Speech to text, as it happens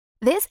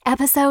This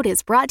episode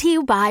is brought to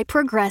you by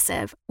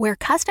Progressive, where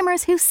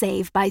customers who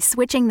save by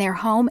switching their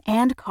home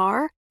and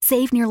car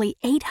save nearly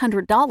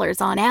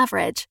 $800 on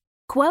average.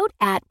 Quote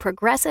at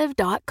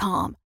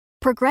Progressive.com.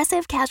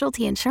 Progressive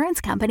Casualty Insurance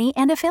Company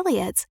and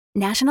Affiliates.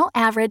 National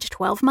average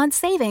 12-month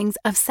savings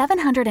of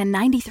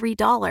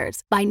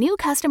 $793 by new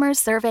customers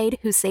surveyed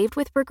who saved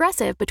with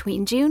Progressive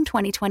between June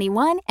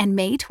 2021 and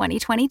May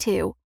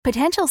 2022.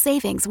 Potential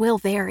savings will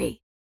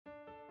vary.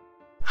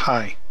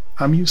 Hi,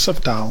 I'm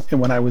Yusuf Dal, and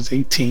when I was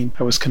 18,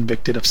 I was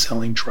convicted of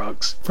selling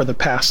drugs. For the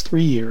past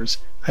 3 years,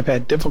 I've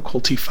had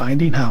difficulty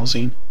finding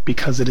housing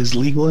because it is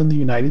legal in the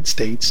United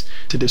States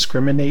to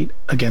discriminate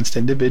against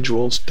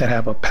individuals that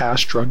have a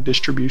past drug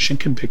distribution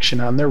conviction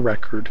on their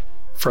record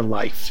for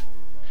life.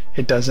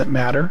 It doesn't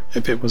matter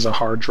if it was a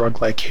hard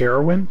drug like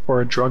heroin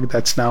or a drug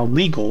that's now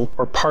legal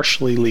or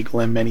partially legal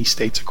in many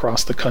states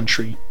across the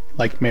country,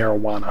 like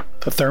marijuana.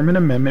 The Thurmond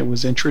Amendment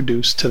was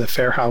introduced to the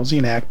Fair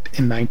Housing Act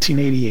in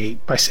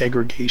 1988 by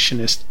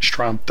segregationist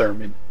Strom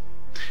Thurmond,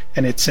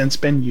 and it's since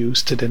been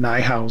used to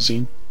deny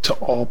housing to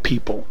all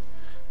people.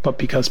 But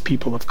because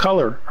people of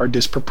color are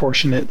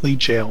disproportionately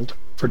jailed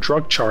for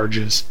drug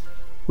charges,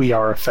 we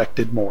are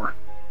affected more.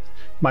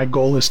 My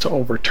goal is to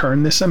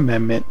overturn this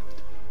amendment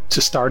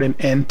to start an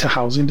end to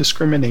housing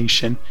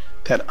discrimination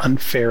that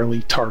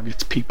unfairly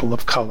targets people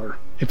of color.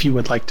 If you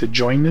would like to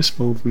join this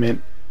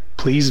movement,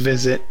 please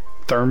visit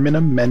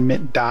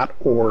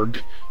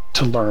ThurmondAmendment.org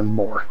to learn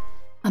more.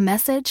 A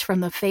message from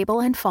the Fable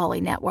and Folly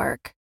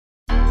Network.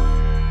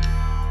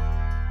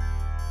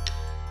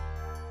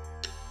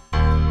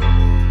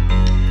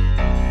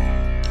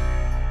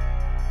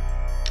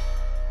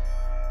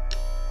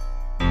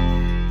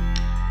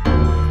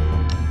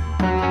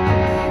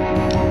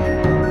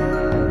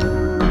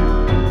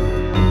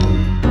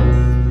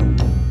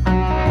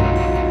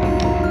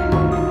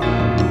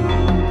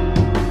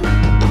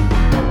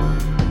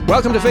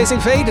 Welcome to Facing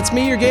Fate. It's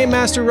me, your Game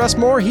Master, Russ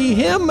Moore, he,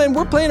 him, and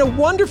we're playing a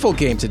wonderful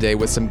game today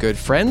with some good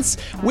friends.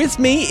 With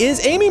me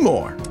is Amy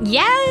Moore.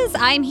 Yes,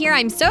 I'm here.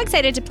 I'm so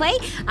excited to play.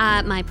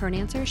 My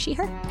pronouns are she,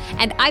 her.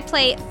 And I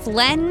play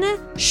Flen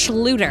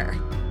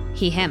Schluter,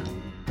 he, him.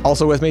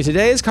 Also with me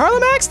today is Carla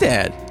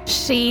Maxted.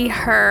 She,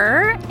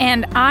 her.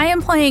 And I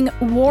am playing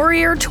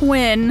Warrior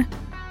Twin,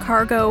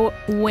 Cargo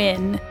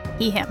Win,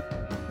 he, him.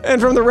 And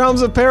from the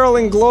realms of peril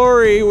and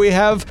glory, we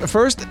have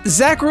first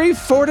Zachary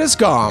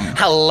Fortiscom.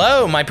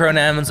 Hello, my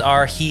pronouns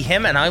are he,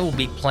 him, and I will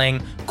be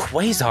playing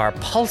Quasar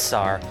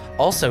Pulsar,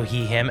 also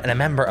he, him, and a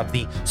member of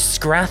the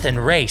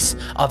Scrathen race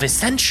of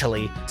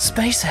essentially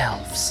space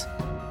elves.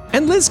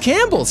 And Liz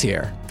Campbell's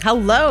here.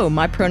 Hello,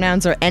 my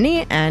pronouns are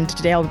any, and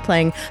today I'll be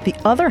playing the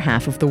other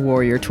half of the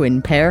Warrior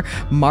Twin pair,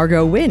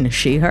 Margot Wynn,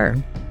 she,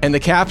 her. And the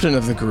captain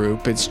of the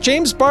group, it's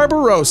James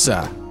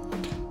Barbarossa.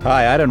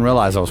 Hi, I didn't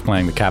realize I was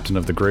playing the captain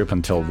of the group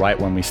until right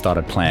when we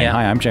started playing. Yeah.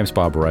 Hi, I'm James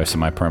Barbarossa,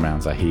 my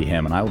pronouns are he,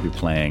 him, and I will be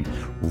playing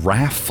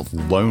Raph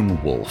Lone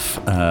Wolf,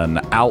 an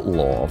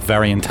outlaw,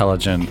 very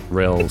intelligent,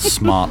 real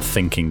smart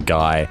thinking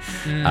guy,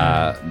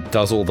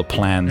 does all the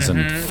plans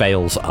and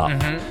fails up.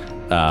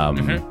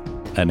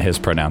 And his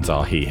pronouns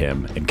are he,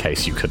 him, in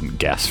case you couldn't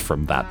guess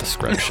from that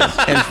description.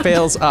 And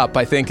fails up,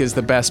 I think, is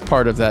the best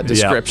part of that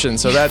description,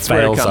 so that's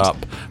where it comes. Fails up,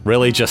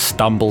 really just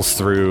stumbles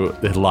through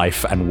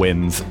life and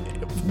wins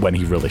when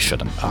he really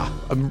shouldn't.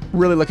 I'm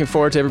really looking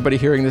forward to everybody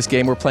hearing this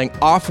game. We're playing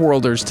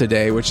Offworlders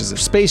today, which is a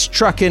space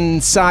trucking,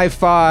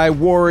 sci-fi,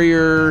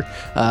 warrior,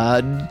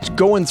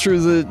 going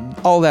through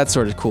all that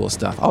sort of cool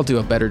stuff. I'll do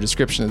a better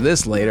description of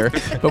this later,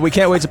 but we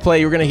can't wait to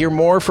play. You're going to hear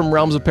more from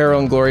Realms of Peril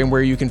and Glory and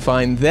where you can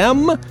find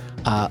them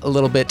a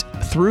little bit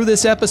through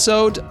this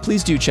episode.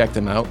 Please do check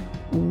them out.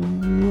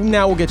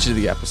 Now we'll get you to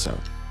the episode.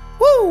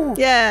 Woo!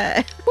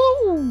 Yeah!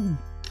 Woo!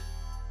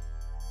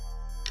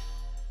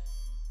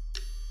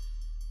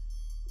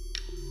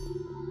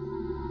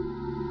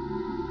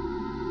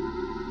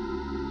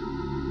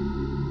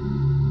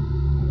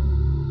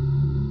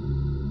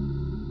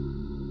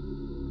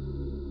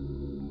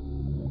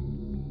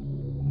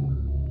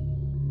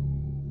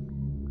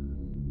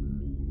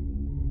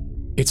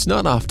 It's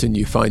not often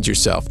you find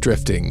yourself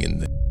drifting in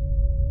the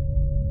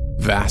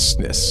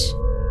vastness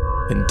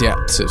and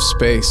depths of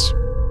space.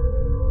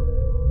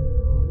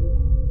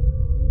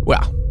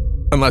 Well,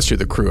 unless you're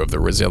the crew of the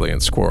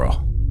Resilient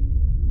Squirrel.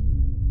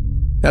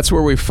 That's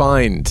where we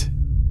find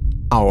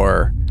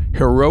our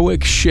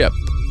heroic ship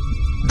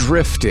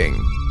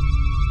drifting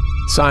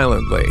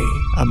silently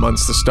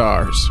amongst the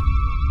stars.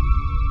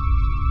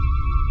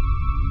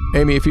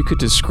 Amy, if you could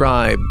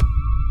describe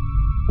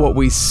what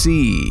we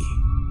see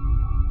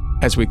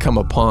as we come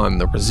upon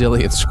the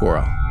Resilient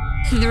Squirrel.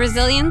 The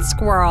Resilient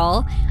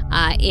Squirrel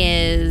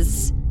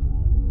is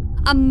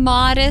a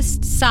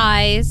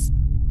modest-sized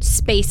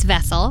space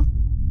vessel.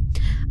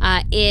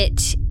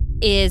 It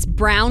is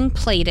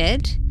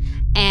brown-plated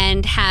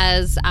and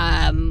has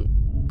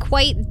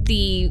quite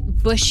the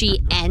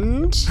bushy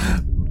end.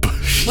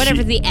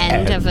 Whatever the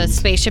end of a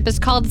spaceship is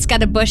called, it's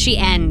got a bushy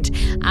end,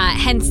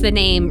 hence the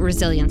name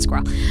Resilient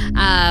Squirrel.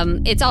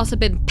 It's also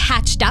been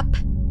patched up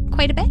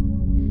quite a bit,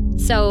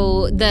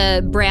 so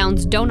the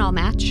browns don't all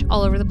match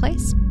all over the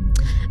place.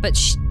 But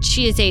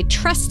she is a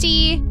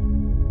trusty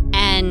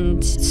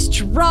and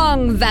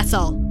strong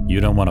vessel. You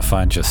don't want to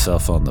find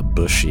yourself on the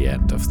bushy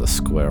end of the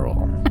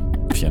squirrel,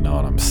 if you know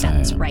what I'm saying.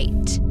 That's right.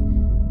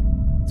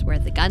 It's where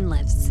the gun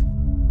lives.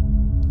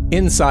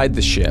 Inside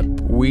the ship,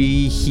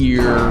 we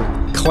hear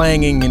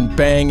clanging and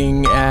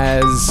banging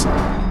as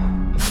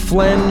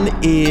Flynn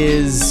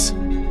is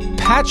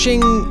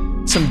patching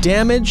some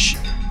damage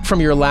from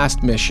your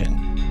last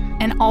mission.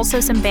 And also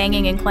some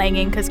banging and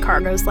clanging because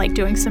Cargo's like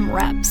doing some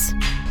reps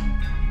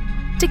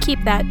to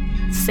keep that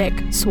sick,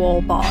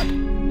 swole bod.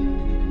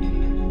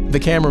 The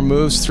camera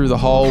moves through the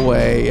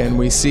hallway and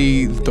we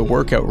see the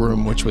workout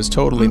room, which was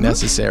totally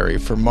necessary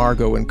for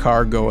Margot and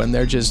Cargo, and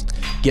they're just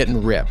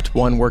getting ripped.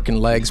 One working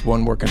legs,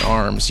 one working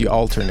arms. You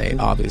alternate,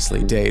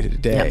 obviously, day to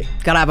day.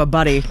 Yep. Gotta have a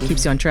buddy.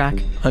 Keeps you on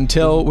track.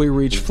 Until we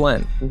reach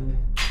Flynn.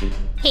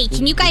 Hey,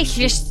 can you guys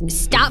just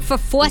stop for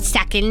 4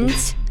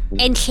 seconds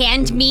and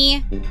hand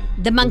me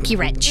the monkey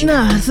wrench?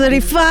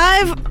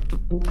 35,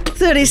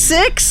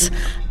 36,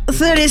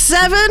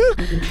 37.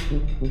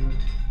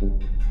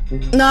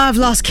 No, I've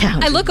lost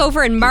count. I look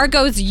over and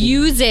Margot's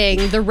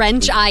using the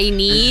wrench I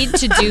need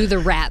to do the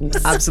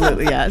reps.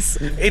 Absolutely, yes.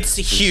 It's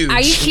huge. Are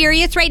you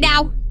serious right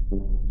now?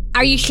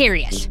 Are you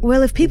serious?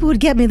 Well, if people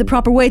would get me the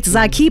proper weights as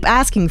I keep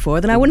asking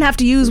for, then I wouldn't have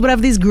to use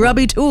whatever these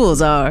grubby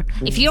tools are.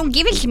 If you don't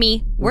give it to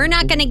me, we're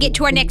not going to get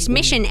to our next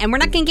mission and we're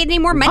not going to get any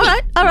more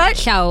money. All right.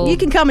 So You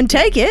can come and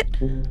take it.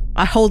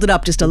 I hold it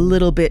up just a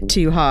little bit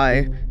too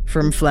high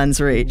from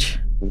Flynn's reach.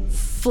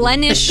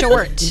 Flynn is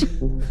short.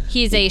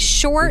 He's a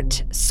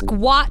short,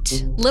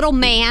 squat little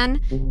man,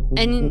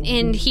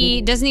 and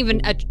he doesn't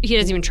even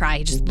try.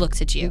 He just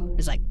looks at you.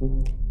 He's like,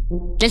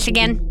 "This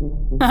again?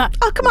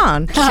 Oh, come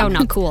on. So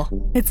not cool."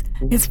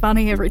 It's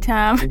funny every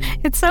time.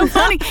 It's so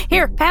funny.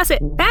 Here, pass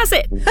it.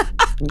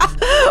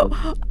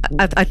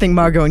 I think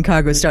Margot and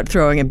Cargo start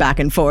throwing it back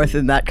and forth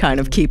in that kind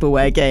of keep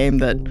away game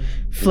that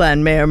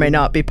Flynn may or may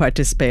not be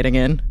participating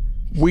in.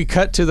 We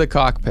cut to the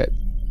cockpit,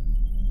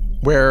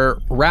 where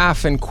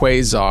Raph and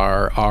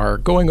Quasar are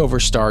going over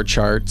star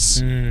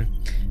charts.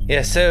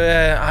 Yeah, so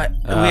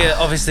we're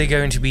obviously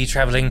going to be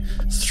traveling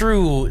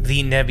through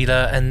the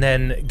nebula and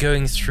then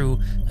going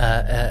through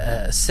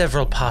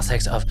several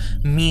parsecs of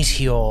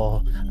meteor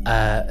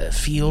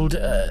field.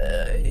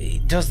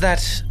 Does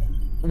that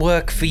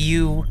work for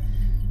you,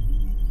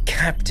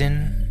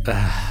 Captain?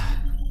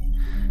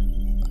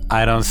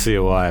 I don't see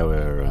why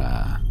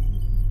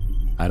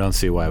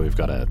we've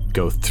got to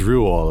go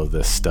through all of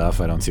this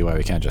stuff. I don't see why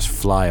we can't just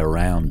fly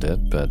around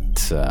it, but...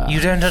 you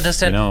don't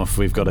understand... You know, if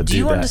we've got to do that... Do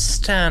you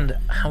understand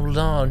how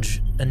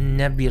large a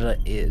nebula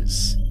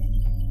is?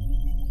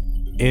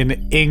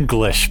 In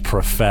English,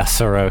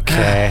 Professor,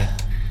 okay?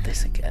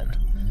 This again.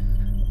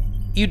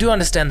 You do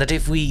understand that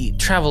if we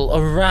travel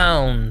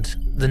around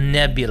the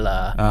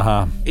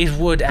nebula, it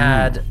would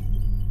add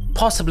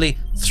possibly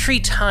 3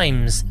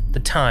 times the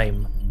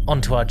time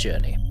onto our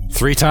journey.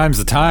 3 times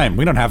the time?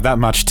 We don't have that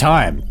much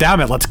time. Damn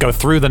it, let's go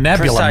through the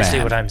nebula, Precisely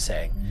man. what I'm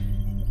saying.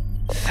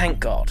 Thank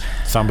God.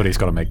 Somebody's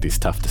got to make these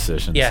tough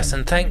decisions. Yes,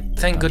 and thank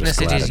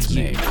goodness it is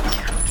you. me.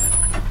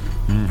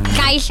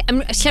 Guys,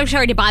 I'm so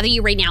sorry to bother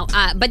you right now,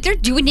 but they're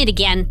doing it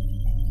again.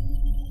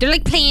 They're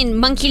like playing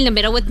monkey in the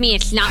middle with me.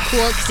 It's not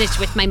cool because it's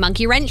with my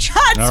monkey wrench.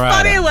 That's All right.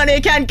 funny when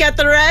he can't get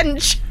the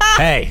wrench.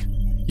 Hey,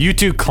 you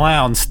 2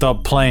 clowns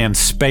stop playing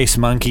Space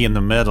Monkey in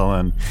the middle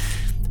and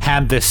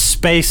hand this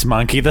Space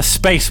Monkey the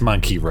Space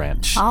Monkey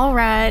wrench. All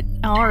right.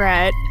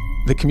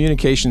 The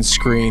communication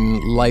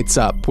screen lights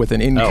up with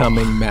an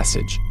incoming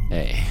message.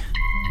 Hey.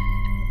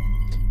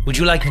 Would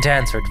you like me to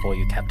answer it for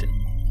you, Captain?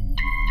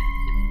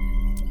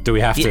 Do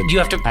we have to... You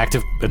have to...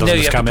 Active... It doesn't No,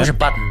 you just have come to push in? a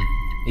button.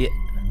 Yeah.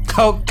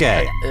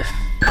 Okay.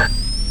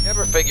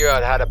 Never figure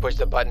out how to push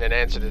the button and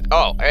answer the...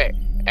 Oh, hey,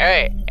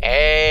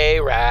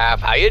 Raph,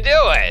 how you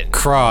doing?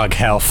 Krog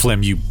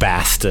Hellflim, you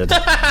bastard.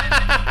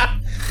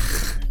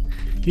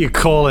 You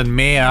calling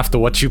me after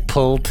what you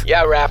pulled?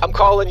 Yeah, Raph, I'm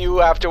calling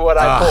you after what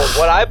I pulled.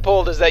 What I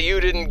pulled is that you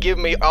didn't give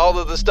me all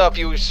of the stuff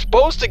you were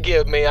supposed to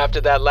give me after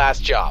that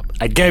last job.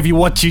 I gave you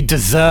what you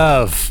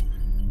deserve.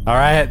 All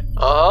right?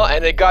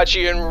 And it got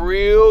you in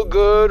real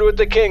good with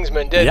the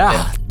Kingsmen, didn't it?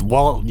 Yeah,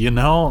 well, you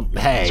know,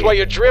 hey. That's why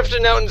you're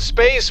drifting out in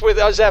space with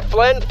us at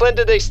Flynn. Flynn,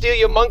 did they steal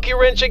your monkey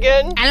wrench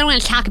again? I don't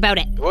want to talk about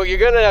it. Well, you're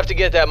gonna have to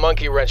get that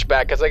monkey wrench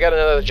back, because I got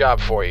another job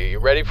for you. You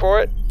ready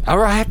for it? All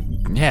right,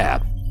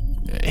 yeah.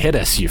 Hit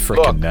us, you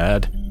freaking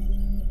nerd.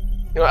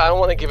 You know, I don't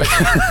want to give it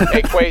to you.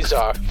 Hey,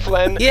 Quasar,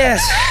 Flynn.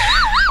 Yes.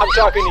 I'm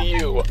talking to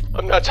you.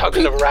 I'm not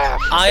talking to Raph.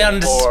 I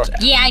understand.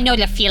 Yeah, I know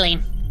the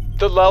feeling.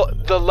 The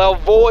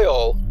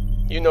Lelvoil.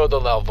 You know the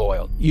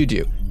Lelvoil. You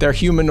do. They're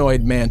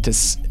humanoid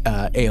mantis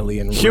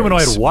alien race.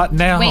 Humanoid what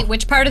now? Wait,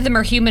 which part of them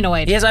are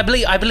humanoid? Yes, I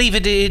believe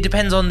it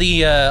depends on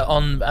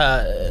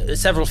the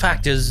several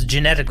factors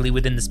genetically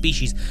within the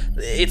species.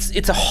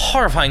 It's a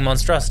horrifying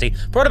monstrosity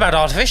brought about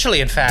artificially.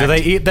 In fact, Do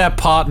they eat their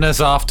partners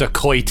after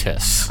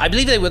coitus? I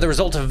believe they were the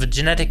result of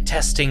genetic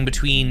testing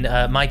between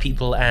my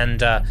people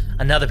and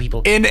another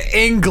people. In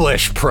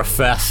English,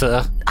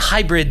 Professor.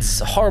 Hybrids,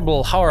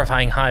 horrible,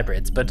 horrifying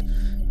hybrids, but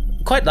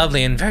quite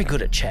lovely and very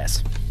good at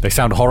chess. They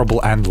sound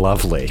horrible and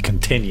lovely.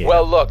 Continue.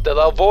 Well, look, the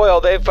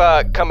Lelvoil,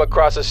 they've come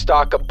across a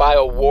stock of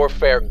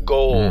biowarfare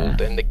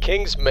gold, and the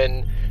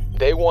Kingsmen,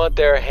 they want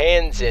their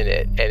hands in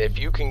it. And if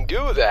you can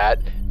do that,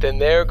 then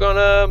they're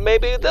gonna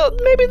maybe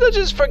they'll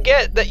just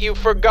forget that you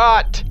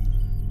forgot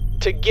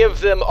to give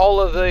them all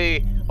of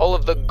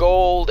the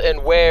gold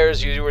and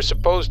wares you were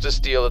supposed to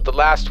steal at the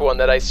last one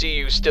that I see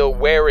you still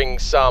wearing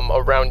some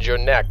around your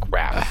neck,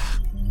 Raph.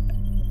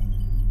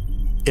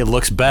 It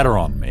looks better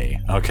on me,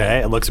 okay?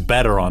 It looks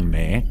better on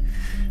me.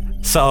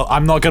 So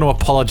I'm not going to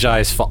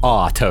apologize for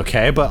art,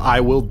 okay? But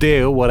I will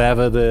do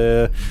whatever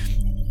the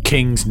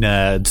King's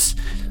nerds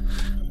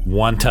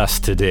want us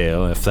to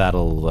do, if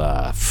that'll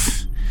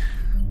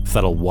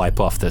wipe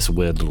off this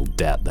weird little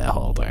debt they're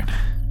holding.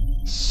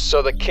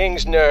 So the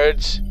King's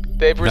nerds,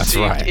 they've That's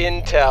received right.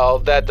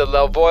 intel that the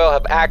Lelvoil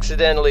have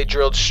accidentally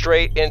drilled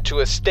straight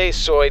into a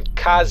Stasoid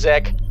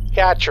Kazakh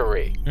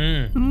hatchery.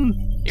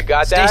 You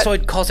got that?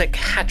 Stasoid Cossack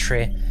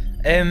hatchery.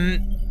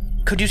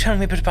 Could you tell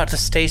me a bit about the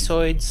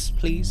Stasoids,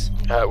 please?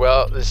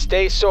 Well, the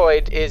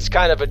Stasoid is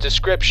kind of a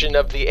description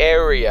of the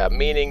area,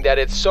 meaning that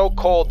it's so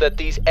cold that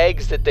these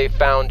eggs that they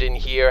found in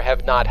here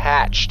have not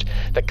hatched.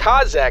 The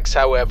Kazakhs,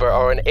 however,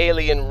 are an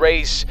alien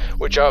race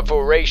which are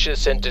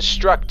voracious and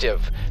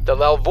destructive. The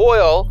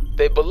Lelvoil,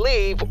 they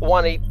believe,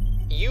 want to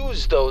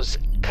use those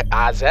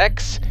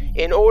Kazakhs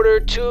in order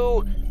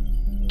to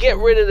get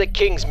rid of the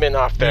Kingsmen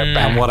off their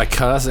back. And what are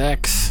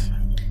Kazakhs?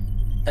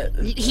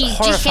 He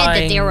just said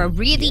that they're a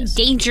really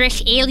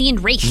dangerous alien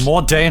race.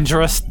 More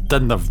dangerous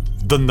than the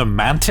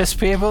Mantis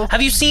people?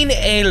 Have you seen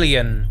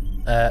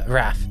Alien,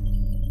 Raph?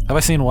 Have I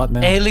seen what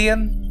now?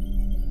 Alien?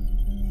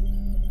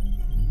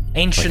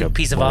 Ancient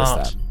piece of what is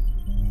art. that?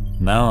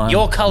 No.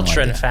 Your no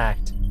culture, in idea.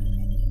 fact.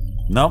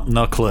 Nope,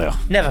 no clue.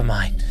 Never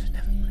mind.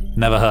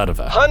 Never heard of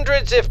her.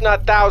 Hundreds, if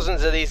not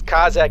thousands, of these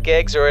Kazakh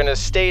eggs are in a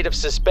state of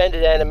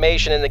suspended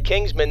animation, and the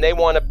Kingsmen, they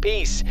want a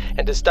peace,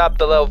 and to stop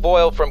the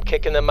Lelvoil from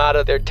kicking them out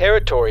of their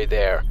territory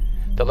there.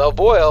 The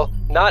Lelvoil,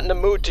 not in the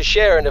mood to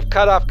share, and have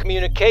cut off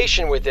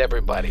communication with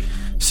everybody.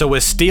 So we're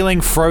stealing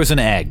frozen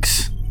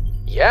eggs.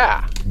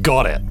 Yeah.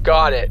 Got it.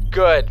 Got it.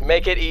 Good.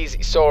 Make it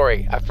easy.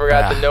 Sorry, I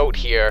forgot the note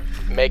here.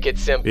 Make it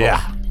simple.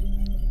 Yeah.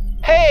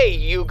 Hey,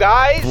 you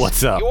guys!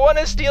 What's up? You want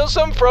to steal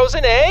some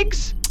frozen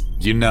eggs?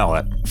 You know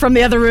it. From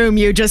the other room,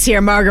 you just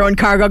hear Margot and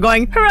Cargo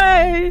going,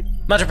 hooray!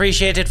 Much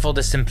appreciated for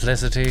the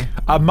simplicity.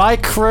 My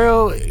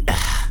crew,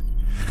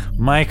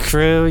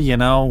 you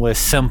know, we're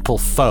simple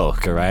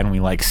folk, all right? And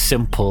we like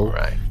simple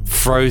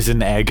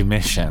frozen egg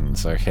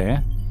missions,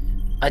 okay?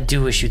 I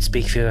do wish you'd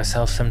speak for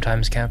yourself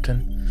sometimes,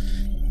 Captain.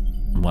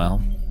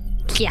 Well.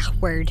 Yeah,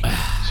 word.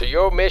 So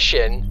your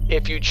mission,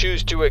 if you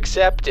choose to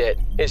accept it,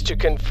 is to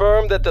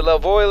confirm that the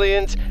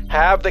Lelvoilians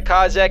have the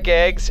Kazakh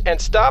eggs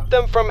and stop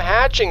them from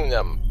hatching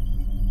them.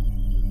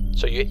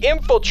 So you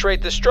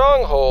infiltrate the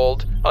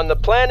stronghold on the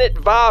planet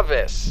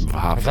Vavis.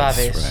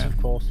 Vavis, right. of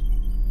course.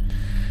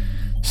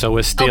 So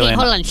we're stealing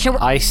hold on. So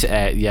ice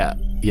egg. Yeah,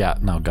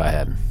 no, go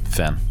ahead,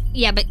 Finn.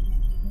 yeah, but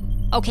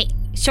okay.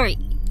 Sorry.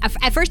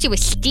 At first, it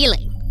was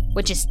stealing,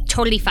 which is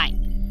totally fine.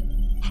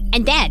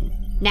 And then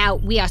now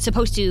we are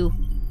supposed to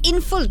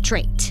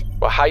infiltrate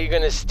Well, how are you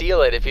going to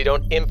steal it if you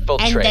don't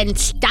infiltrate? and then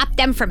stop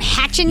them from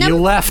hatching them. You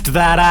left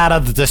that out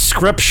of the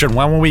description.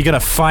 When were we gonna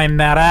find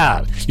that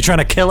out? You trying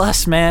to kill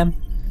us, man?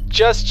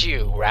 Just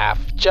you, Raph.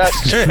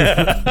 Just you.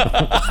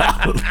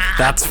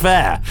 That's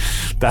fair.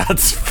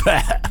 That's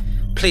fair.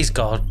 Please,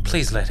 God,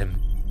 please let him.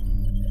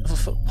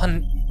 For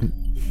one.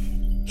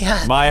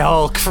 Yeah. My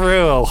whole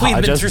crew We've are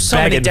been just through so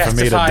many begging for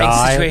me to death-defying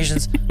die.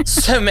 situations.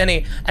 So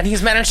many. And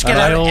he's managed to get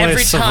And I out always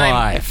every time.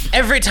 survive.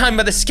 Every time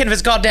by the skin of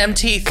his goddamn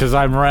teeth. Because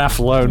I'm Raph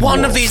Lone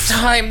One Wolf. of these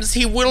times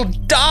he will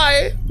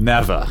die.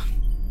 Never.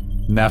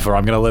 Never.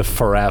 I'm gonna live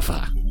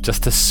forever.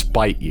 Just to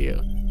spite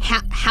you.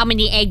 How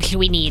many eggs do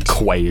we need?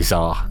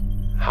 Quasar.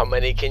 How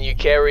many can you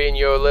carry in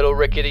your little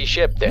rickety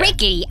ship there?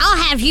 Ricky, I'll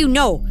have you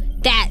know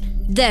that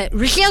the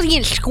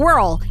Resilient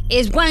Squirrel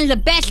is one of the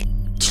best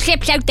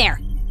ships out there.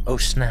 Oh,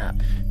 snap.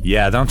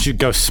 Yeah, don't you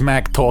go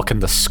smack talking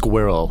the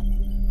squirrel.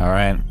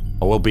 Alright?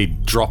 Or we'll be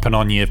dropping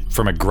on you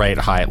from a great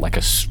height like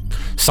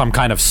some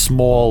kind of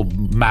small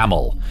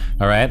mammal.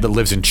 Alright? That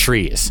lives in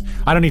trees.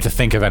 I don't need to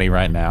think of any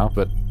right now,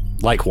 but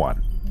like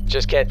one.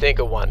 Just can't think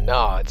of one.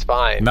 No, it's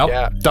fine. Nope.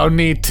 Yeah. Don't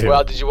need to.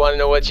 Well, did you want to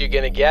know what you're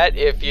gonna get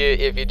if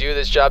you do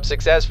this job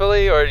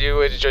successfully, or you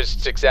would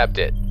just accept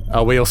it?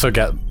 Oh, we also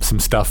get some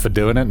stuff for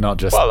doing it, not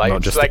just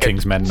it's the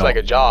King's Men. It's not... like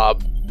a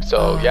job.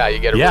 So yeah, you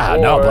get a yeah,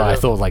 reward. no, but I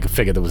thought I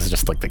figured it was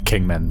just like the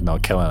Kingmen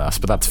not killing us,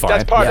 but that's fine.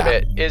 That's part yeah. of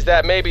it. Is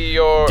that maybe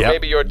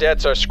your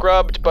debts are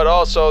scrubbed, but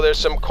also there's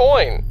some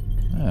coin.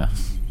 Yeah.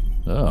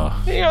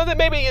 Oh. You know that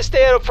maybe you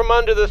stay out from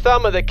under the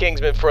thumb of the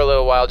Kingsmen for a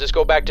little while. Just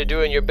go back to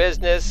doing your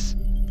business.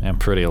 I'm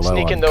pretty low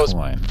Sneaking on those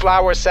coin.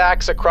 flour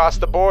sacks across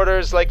the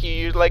borders like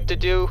you like to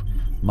do.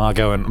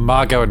 Margot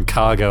and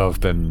Cargo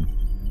have been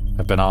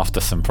after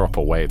some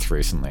proper weights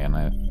recently, and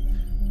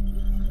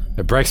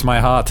it breaks my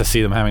heart to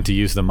see them having to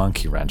use the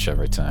monkey wrench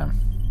every time.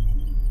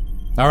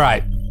 All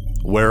right,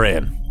 we're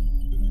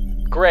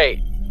in.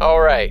 Great. All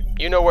right,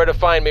 you know where to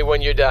find me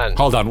when you're done.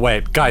 Hold on,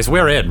 wait. Guys,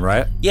 we're in,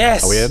 right?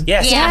 Yes. Are we in?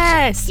 Yes.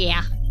 Yes.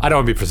 Yeah. I don't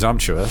want to be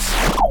presumptuous.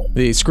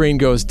 The screen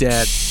goes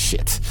dead.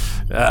 Shit.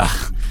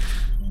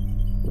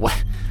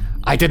 What?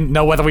 I didn't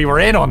know whether we were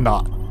in or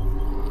not.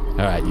 All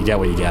right, you get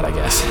what you get, I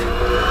guess.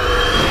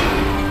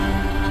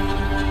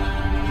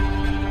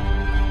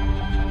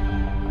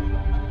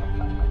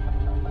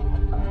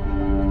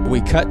 We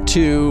cut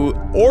to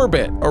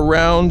orbit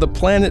around the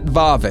planet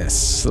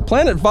Vavis. The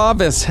planet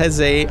Vavis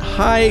has a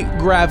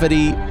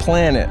high-gravity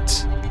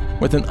planet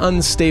with an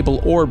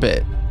unstable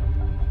orbit.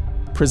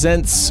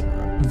 Presents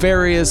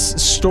various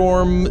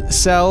storm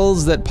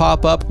cells that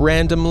pop up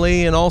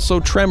randomly, and also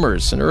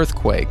tremors and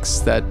earthquakes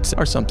that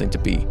are something to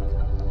be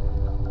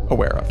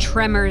aware of.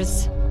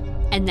 Tremors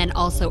and then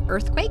also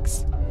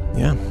earthquakes?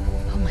 Yeah,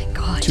 Oh my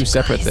god. two you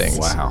separate guys. things.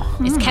 Wow.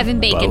 Is Kevin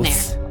Bacon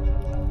Both.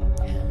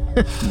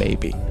 there?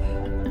 Maybe.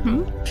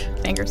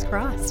 Fingers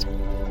crossed.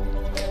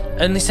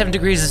 Only 7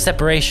 degrees of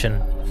separation.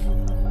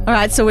 All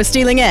right, so we're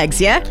stealing eggs,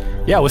 yeah?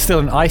 Yeah, we're still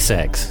in ice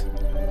eggs.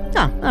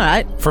 Oh, all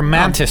right. From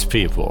mantis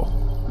people.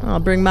 I'll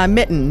bring my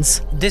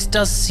mittens. This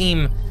does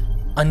seem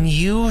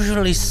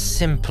unusually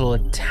simple a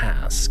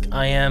task.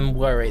 I am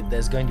worried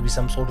there's going to be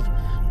some sort of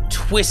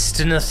twist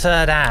in the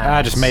third act.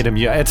 I just made him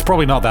it's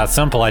probably not that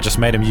simple. I just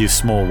made him use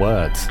small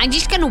words. I'm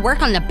just gonna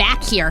work on the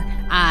back here.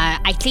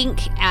 I think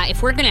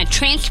if we're gonna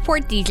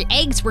transport these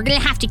eggs, we're gonna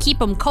have to keep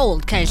them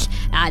cold, because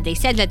they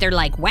said that they're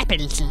like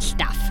weapons and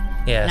stuff.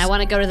 Yes. And I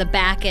want to go to the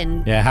back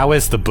and Yeah, how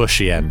is the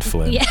bushy end,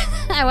 Flynn? yeah,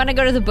 I want to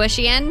go to the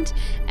bushy end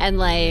and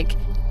like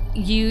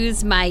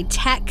use my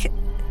tech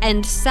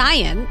and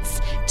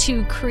science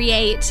to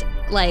create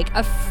like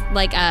a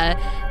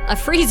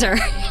freezer.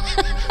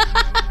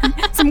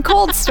 Some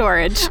cold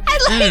storage. I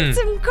like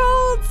some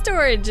cold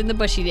storage in the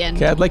bushy end.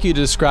 Okay, I'd like you to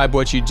describe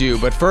what you do,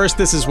 but first,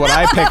 this is what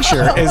I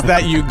picture, is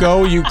that you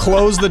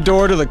close the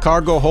door to the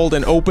cargo hold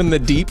and open the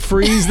deep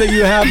freeze that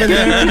you have in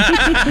there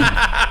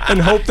and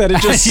hope that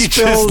it just You just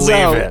spills leave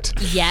out. it.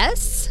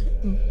 Yes,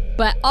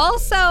 but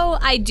also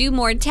I do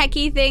more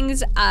techie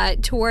things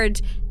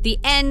toward the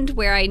end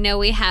where I know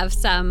we have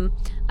some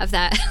of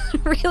that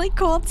really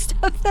cold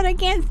stuff that I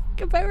can't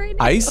think about right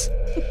now. Ice?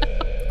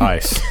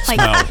 Ice.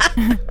 Like-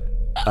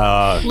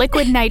 Snow.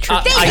 Liquid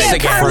nitrogen. Thank Ice you,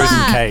 again. Carla.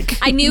 Frozen cake.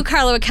 I knew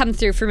Carla would come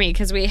through for me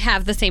because we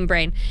have the same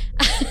brain.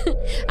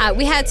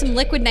 We had some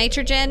liquid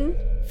nitrogen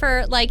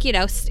for, like, you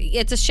know,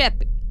 it's a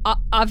ship.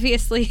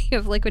 Obviously, you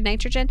have liquid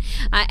nitrogen.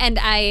 And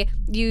I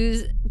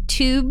use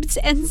tubes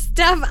and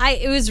stuff.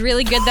 It was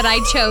really good that I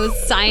chose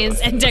science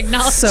and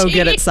technology. So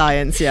good at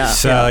science, yeah.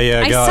 So I what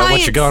you're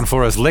science. going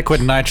for is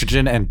liquid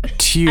nitrogen and I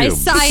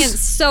tubes. science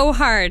so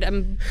hard.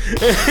 I'm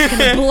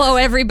gonna blow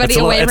everybody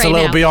It's away a right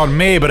little now. beyond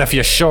me, but if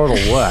you're sure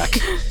it'll work.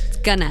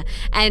 Gonna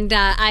and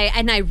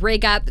I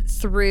rig up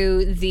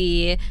through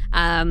the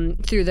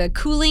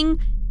cooling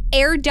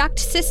air duct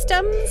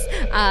systems,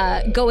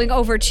 going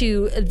over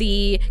to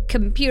the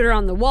computer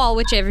on the wall,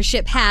 whichever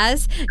ship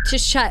has, to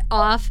shut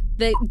off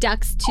the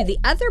ducts to the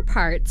other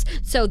parts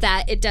so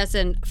that it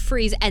doesn't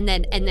freeze, and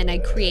then I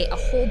create a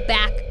whole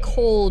back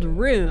cold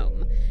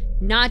room,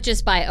 not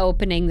just by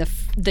opening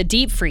the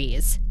deep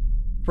freeze,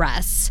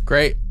 Russ,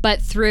 Great.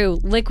 but through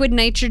liquid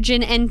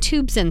nitrogen and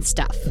tubes and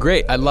stuff.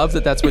 Great. I love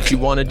that that's what you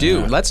want to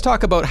do. Let's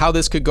talk about how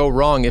this could go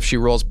wrong if she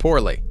rolls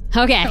poorly.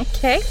 Okay.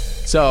 Okay.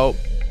 So,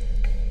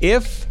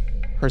 if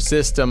her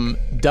system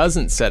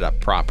doesn't set up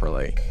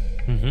properly,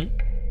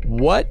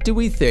 what do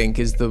we think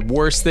is the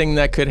worst thing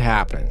that could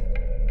happen?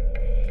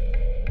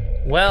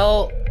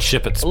 Well,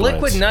 Ship it splits.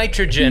 liquid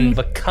nitrogen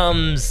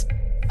becomes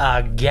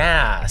a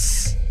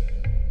gas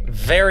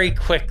very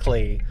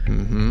quickly.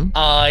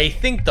 I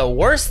think the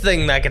worst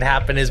thing that could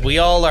happen is we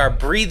all are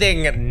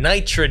breathing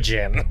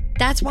nitrogen.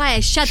 That's why I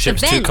shut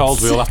Ship's the vents. too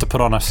cold, we all have to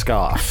put on a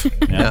scarf.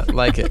 Yeah,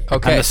 like it. And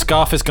Okay. the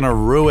scarf is going to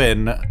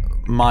ruin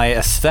my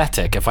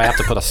aesthetic if I have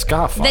to put a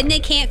scarf on. Then they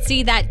can't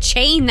see that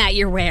chain that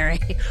you're wearing.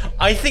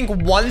 I think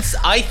once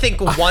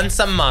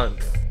a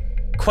month,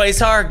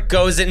 Quasar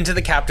goes into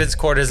the captain's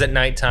quarters at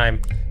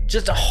nighttime,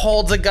 just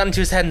holds a gun to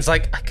his head and is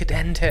like, I could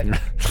end it.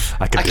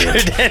 I could do could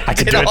it. end I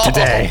could do it all."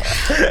 today.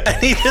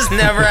 And he just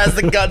never has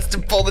the guts to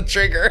pull the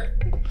trigger.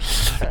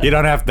 You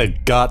don't have the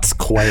guts,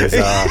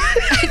 Quasar.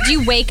 Do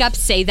you wake up,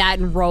 say that,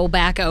 and roll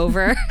back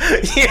over?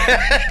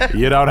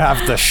 You don't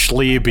have the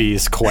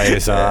schleebies,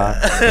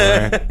 Quasar.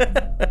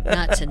 Right?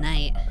 Not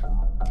tonight.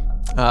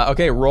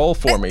 Okay, roll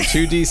for me.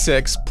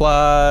 2d6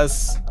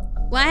 plus...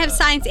 Well, I have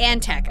science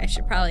and tech. I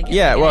should probably get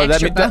Yeah, like, well, an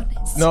that, extra that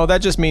bonus. no, that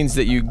just means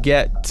that you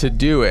get to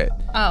do it.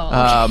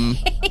 Oh,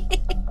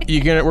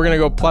 We're gonna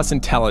go plus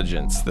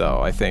intelligence,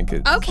 though. I think.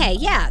 okay,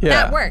 yeah, Yeah.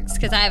 that works,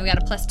 because I've got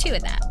a +2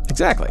 in that.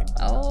 Exactly.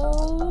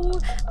 Oh,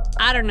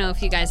 I don't know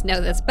if you guys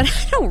know this, but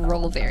I don't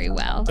roll very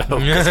well. This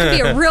could be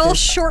a real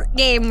short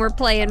game we're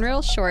playing,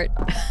 real short.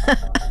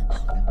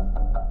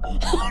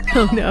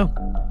 Oh no.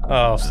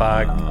 Oh,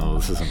 fuck. Oh,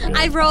 this isn't good.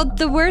 I rolled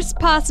the worst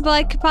possible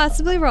I could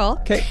possibly roll.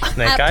 Okay.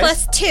 Night,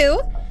 guys? +2.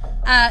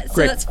 So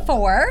Great. that's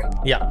 4.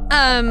 Yeah.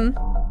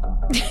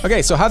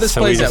 Okay, so how this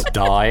So we plays just out.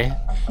 die.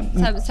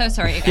 I'm so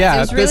sorry, you guys. Yeah, it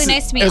was really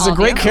nice to meet It was all a of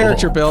great you.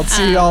 character build.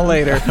 See y'all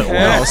later.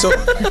 No,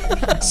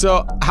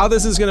 so how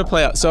this is going to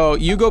play out. So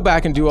you go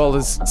back and do all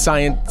this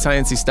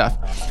sciencey stuff.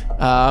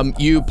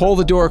 You pull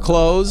the door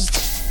closed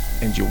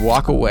and you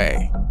walk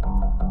away.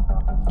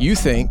 You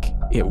think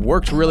it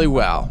worked really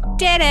well.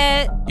 Did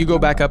it. You go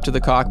back up to the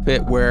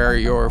cockpit where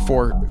your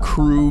 4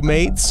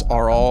 crewmates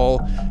are all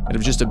kind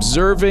of just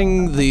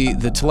observing the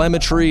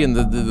telemetry and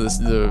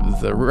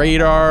the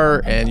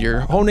radar, and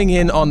you're honing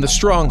in on the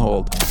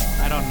stronghold.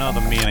 I don't know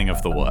the meaning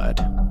of the word.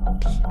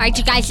 All right,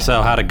 you guys.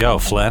 So how'd it go,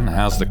 Flynn?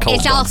 How's the cold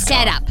It's all box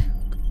set going? up.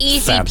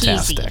 Easy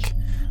Fantastic. peasy.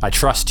 I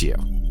trust you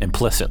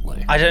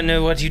implicitly. I don't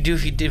know what you'd do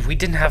if we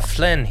didn't have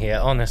Flynn here,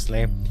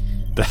 honestly.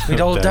 We'd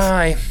all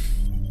die.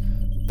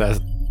 There's,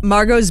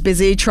 Margot's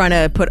busy trying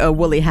to put a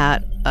woolly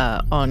hat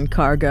on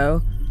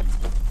Cargo.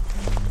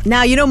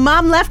 Now,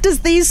 Mom left us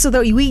these so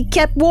that we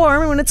kept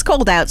warm when it's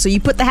cold out. So you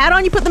put the hat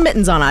on, you put the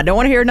mittens on. I don't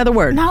want to hear another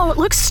word. No, it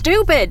looks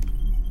stupid.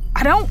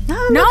 I don't.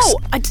 No,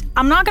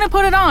 I'm not gonna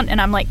put it on. And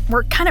I'm like,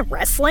 we're kind of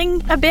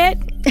wrestling a bit.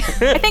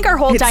 I think our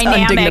whole It's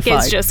dynamic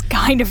undignified. is just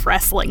kind of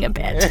wrestling a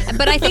bit.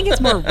 But I think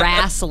it's more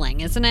wrestling,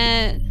 isn't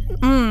it?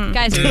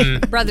 Guys,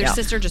 brother,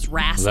 sister, just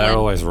wrestling. they're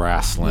always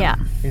wrestling. Yeah.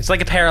 It's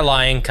like a pair of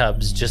lion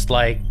cubs just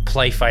like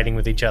play fighting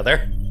with each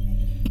other.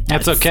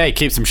 That's okay.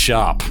 Keeps them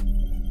sharp.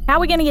 How are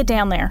we gonna get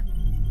down there?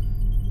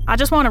 I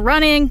just want to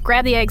run in,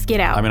 grab the eggs, get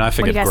out. I mean, I What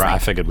do you figured guys I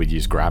think? figured we'd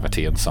use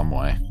gravity in some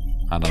way.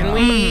 I don't Can know.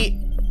 we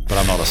But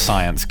I'm not a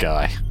science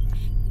guy.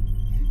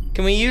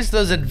 can we use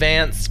those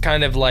advanced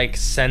kind of like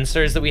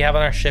sensors that we have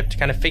on our ship to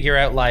kind of figure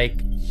out like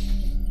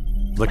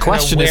The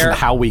question where- isn't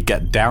how we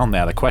get down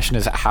there. The question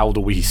is how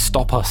do we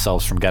stop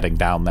ourselves from getting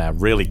down there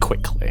really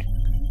quickly?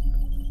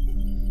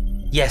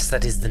 yes,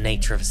 that is the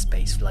nature of a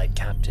space flight,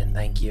 Captain.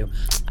 Thank you.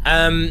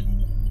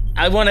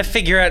 I want to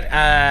figure out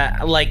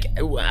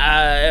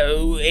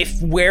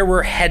if where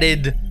we're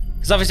headed,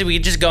 because obviously we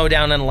could just go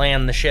down and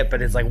land the ship,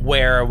 but it's like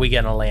where are we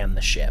gonna land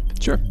the ship?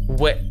 Sure.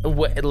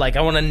 Like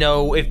I want to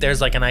know if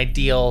there's like an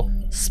ideal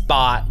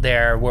spot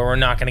there where we're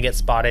not gonna get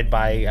spotted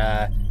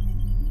by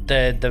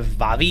the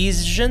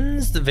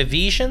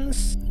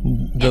Vivisians.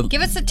 Yeah,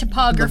 give us a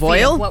topography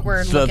Lavoil? of what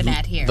we're looking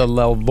at here. The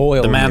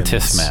Lalvoilians. The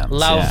Mantis Man.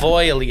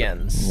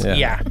 Lauvoilians.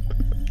 Yeah.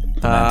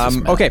 Yeah.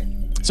 Okay.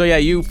 So yeah,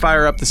 you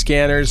fire up the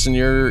scanners and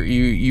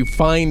you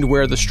find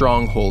where the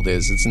stronghold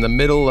is. It's in the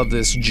middle of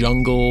this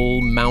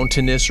jungle,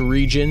 mountainous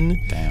region.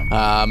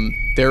 Damn.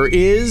 There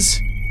is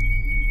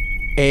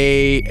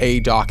a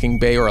docking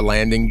bay or a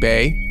landing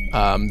bay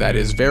that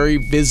is very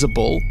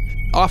visible.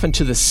 Often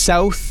to the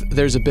south,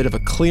 there's a bit of a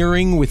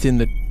clearing within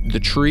the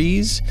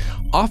trees.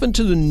 Often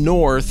to the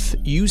north,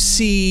 you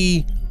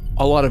see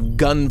a lot of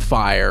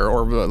gunfire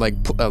or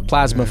like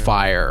plasma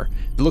fire.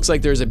 It looks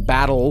like there's a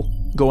battle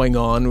going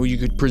on, where you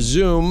could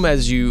presume,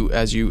 as you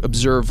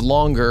observe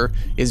longer,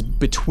 is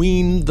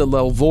between the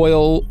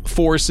Lelvoil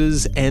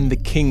forces and the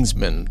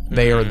Kingsmen.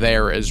 They are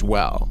there as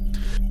well.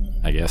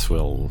 I guess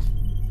we'll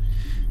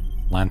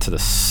land to the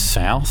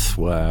south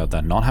where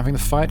they're not having the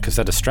fight because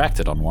they're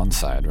distracted on one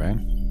side, right?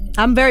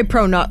 I'm very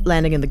pro not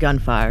landing in the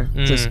gunfire.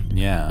 Just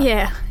Yeah.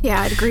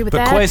 Yeah, I'd agree with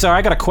But that. Quasar,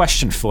 I got a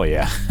question for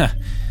you.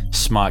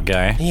 Smart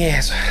guy.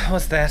 Yes.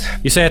 What's that?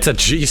 You say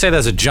you say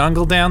there's a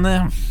jungle down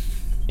there?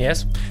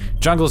 Yes.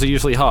 Jungles are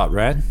usually hot,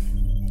 right?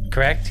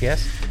 Correct.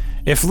 Yes.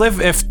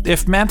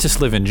 If mantis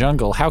live in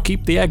jungle, how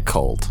keep the egg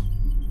cold?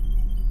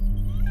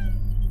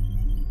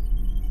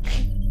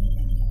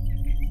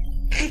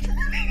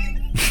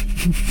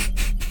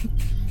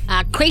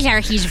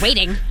 Quasar, he's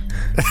waiting.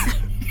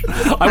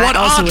 I want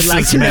also would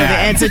like to know the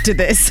man. answer to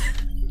this.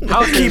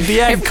 How keep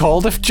the egg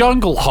cold if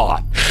jungle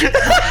hot?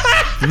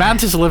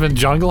 Mantis live in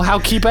jungle, how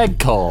keep egg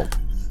cold?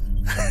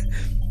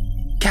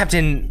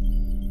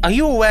 Captain, are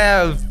you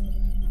aware of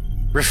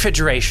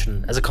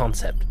refrigeration as a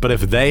concept? But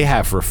if they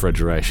have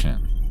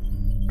refrigeration,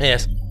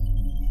 Yes.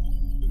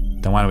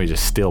 then why don't we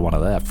just steal one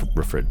of their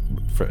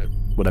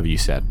whatever you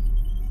said?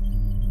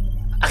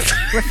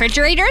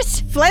 Refrigerators?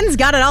 Flynn's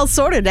got it all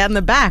sorted down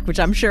the back, which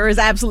I'm sure is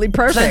absolutely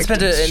Flynn's perfect.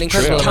 spent an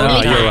incredible True. amount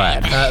of No, you're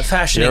time right.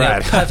 fashioning You're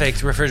right. a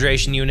perfect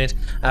refrigeration unit.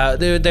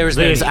 There was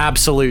no These need.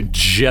 absolute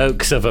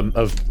jokes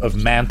of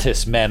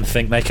mantis men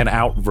think they can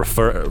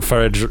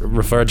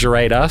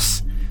refrigerate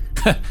us.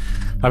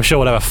 I'm sure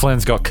whatever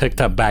Flynn's got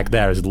cooked up back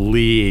there is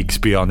leagues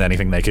beyond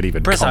anything they could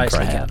even Precisely,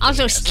 comprehend. Captain.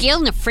 Also,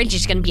 stealing the fridge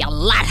is going to be a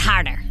lot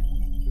harder.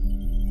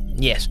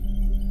 Yes.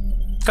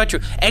 Got you.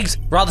 Eggs,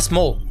 rather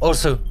small,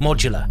 also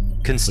modular.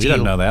 Can You steal.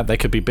 don't know that. They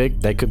could be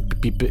big. They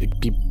could be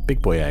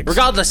big boy eggs.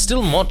 Regardless,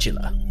 still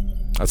modular.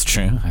 That's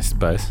true, I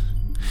suppose.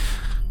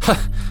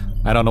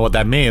 I don't know what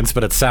that means,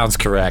 but it sounds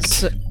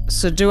correct.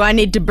 So do I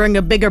need to bring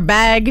a bigger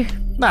bag?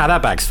 Nah,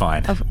 that bag's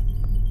fine.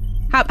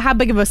 How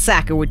big of a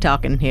sack are we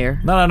talking here?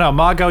 No.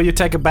 Margot, you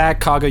take a bag.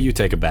 Cargo, you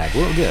take a bag.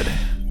 We're good.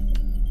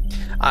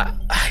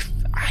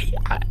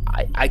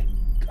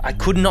 I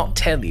could not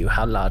tell you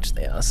how large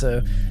they are,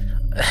 so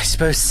I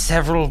suppose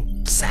several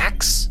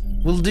sacks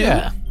will do.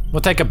 Yeah. We'll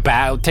take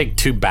take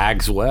 2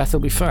 bags worth. It'll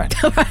be fine.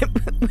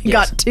 We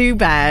got 2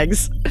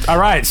 bags. All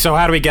right. So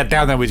how do we get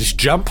down there? We just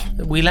jump.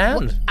 We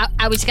land.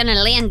 I was gonna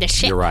land the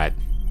ship. You're right.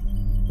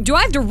 Do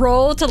I have to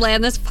roll to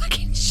land this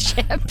fucking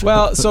ship?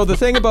 Well, so the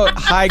thing about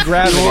high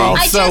gravity.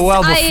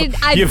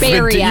 I'd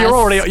bury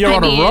us. You're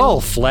on a roll,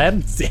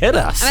 Flynn. Hit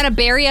us. I'm gonna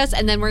bury us,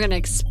 and then we're gonna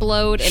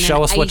explode in Show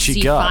an us what icy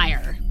you got.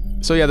 fire.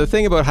 So yeah, the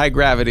thing about high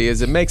gravity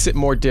is it makes it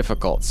more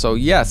difficult. So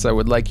yes, I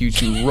would like you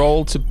to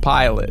roll to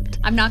pilot.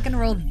 I'm not gonna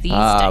roll these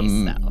dice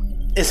though.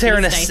 Is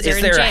there These dice are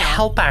in a jail.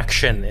 help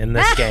action in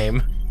this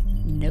game?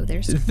 No,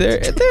 there's.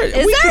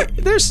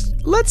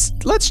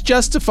 Let's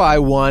justify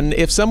one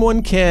if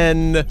someone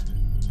can.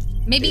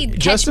 Maybe catch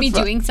justify- me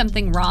doing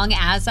something wrong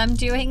as I'm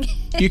doing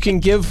it. You can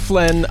give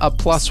Flynn a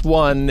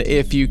 +1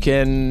 if you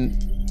can.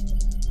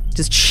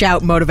 Just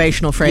shout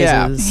motivational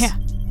phrases. Yeah.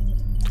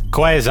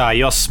 Quasar,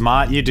 you're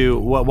smart. You do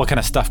what kind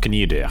of stuff can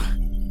you do?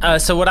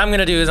 So what I'm going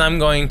to do is I'm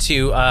going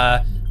to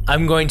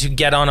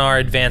get on our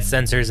advanced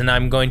sensors and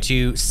I'm going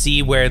to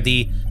see where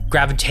the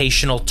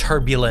gravitational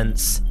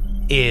turbulence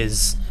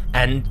is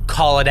and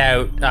call it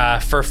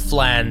out for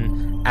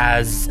Flen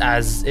as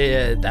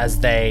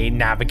they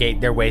navigate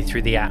their way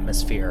through the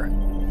atmosphere.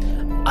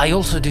 I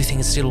also do think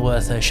it's still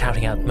worth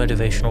shouting out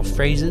motivational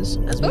phrases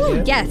as we Ooh,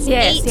 go. yes.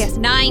 Yes, 8, yes.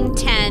 9,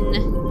 10.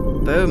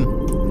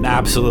 Boom.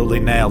 Absolutely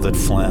nailed it,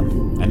 Flynn.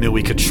 I knew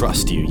we could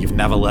trust you. You've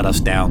never let us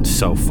down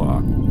so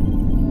far.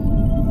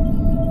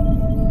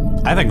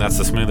 I think that's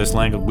the smoothest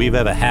landing we've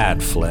ever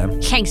had,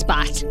 Flynn. Thanks,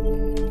 bot.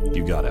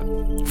 You got it.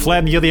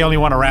 Flynn, you're the only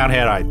one around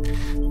here I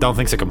don't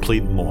think's a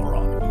complete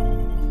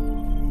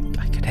moron.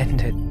 I could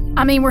end it.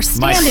 I mean, we're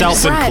standing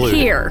Myself right included.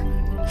 here.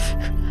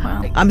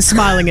 Well, I'm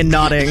smiling and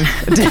nodding.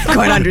 Didn't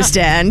quite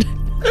understand.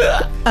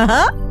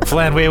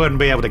 Flynn, we wouldn't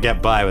be able to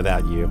get by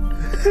without you.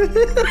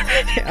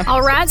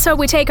 all right, so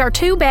we take our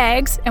 2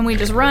 bags and we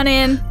just run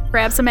in,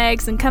 grab some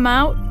eggs, and come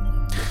out.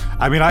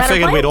 I mean, I Better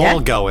figured plan? we'd all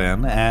Yeah. go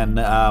in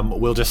and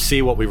we'll just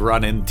see what we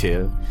run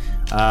into.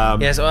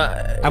 Yes,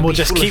 And we'll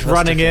just keep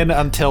running in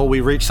until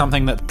we reach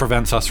something that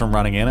prevents us from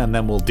running in, and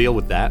then we'll deal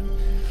with that.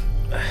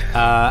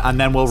 And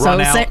then we'll run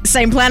out.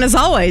 Same plan as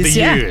always. The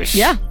Yeah. use.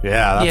 Yeah.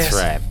 Yeah, that's Yes.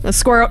 right. A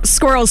squirrel The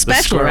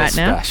special squirrel right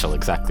now. special,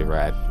 exactly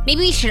right.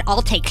 Maybe we should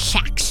all take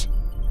sacks.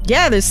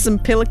 Yeah, there's some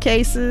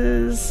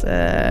pillowcases.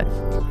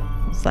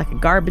 It's like a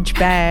garbage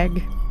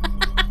bag.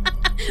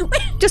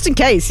 Just in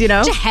case, you know.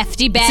 It's a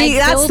hefty bag. See,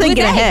 that's filled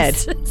thinking with ahead.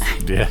 eggs.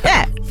 Yeah.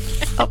 Yeah.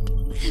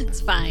 It's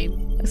fine.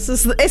 This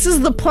is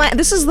the plan.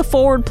 This is the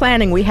forward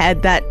planning we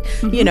had. That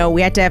you know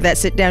we had to have that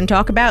sit down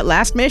talk about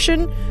last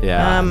mission.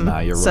 Yeah, no,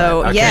 you're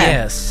so, right. Okay. yeah.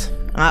 Yes.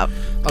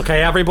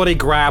 Okay, everybody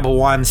grab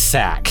 1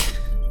 sack.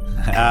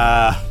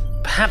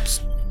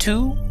 Perhaps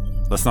 2?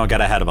 Let's not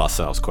get ahead of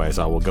ourselves,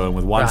 Quasar. We'll go in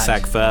with 1 Right.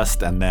 sack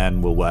first, and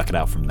then we'll work it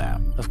out from there.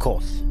 Of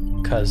course.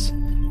 Because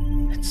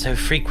it's so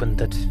frequent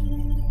that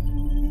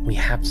we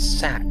have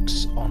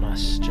sacks on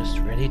us just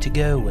ready to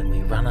go when we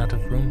run out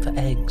of room for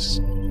eggs.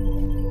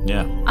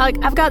 Yeah.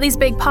 I've got these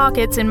big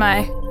pockets in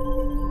my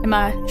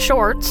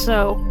shorts,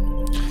 so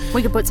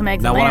we could put some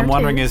eggs Now, in what there I'm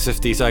wondering too. is if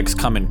these eggs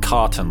come in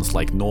cartons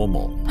like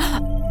normal.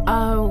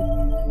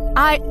 Oh,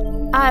 I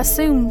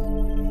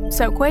assume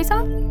so.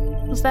 Quasar?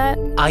 Was that?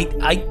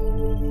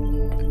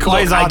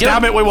 Quasar,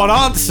 damn it, we want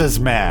answers,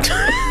 man.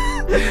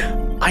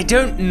 I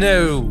don't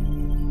know,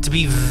 to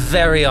be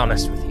very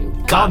honest with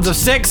you. Cartons of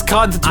 6,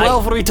 cartons of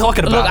 12, what are we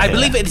talking about? Look, I here?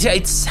 believe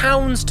it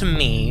sounds to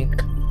me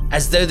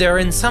as though they're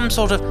in some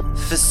sort of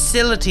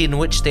facility in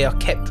which they are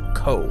kept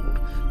cold.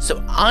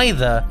 So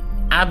either,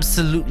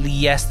 absolutely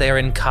yes, they're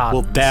in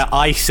cartons. Well, they're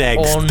ice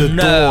eggs, or the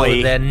no,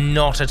 doy. they're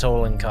not at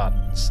all in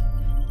cartons.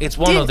 It's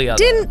one or the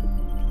other.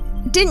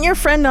 Didn't your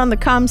friend on the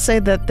comm say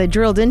that they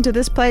drilled into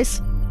this place?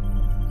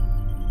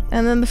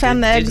 And then they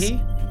found the eggs. Did he?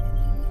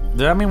 Does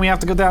that mean we have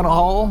to go down a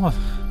hole?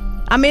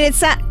 I mean, it's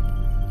that.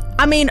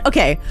 I mean,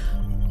 okay.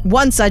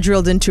 Once I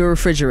drilled into a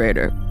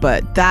refrigerator,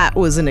 but that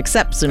was an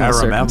exceptional I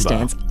remember.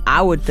 circumstance.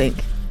 I would think.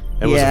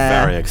 It was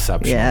Yeah, a very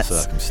exceptional yes.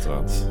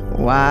 circumstance.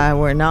 Why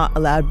we're not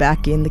allowed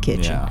back in the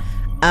kitchen.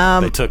 Yeah.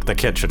 They took the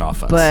kitchen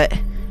off us. But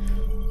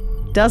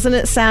doesn't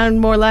it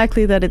sound more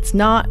likely that it's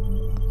not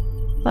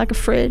like a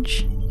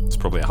fridge? It's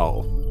probably a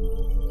hole.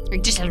 Or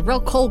just a real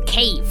cold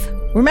cave.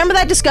 Remember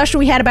that discussion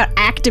we had about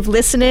active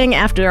listening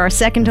after our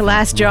second to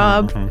last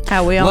job?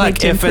 How we all need Look,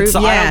 to if improve? it's,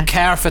 I yeah. don't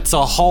care if it's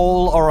a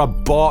hole or a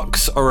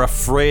box or a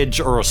fridge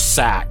or a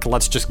sack.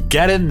 Let's just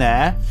get in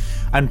there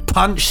and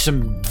punch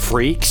some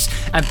freaks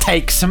and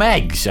take some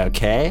eggs,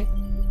 okay?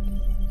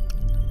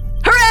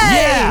 Hooray!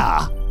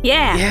 Yeah!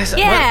 Yeah. Yes,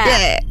 Yeah.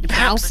 Yeah.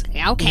 Perhaps.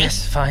 Okay.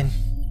 Yes, fine.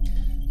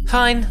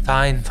 Fine.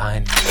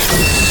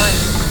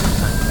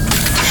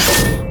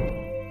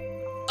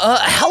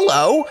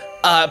 Hello,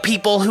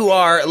 people who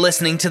are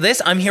listening to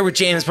this. I'm here with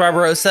James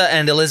Barbarossa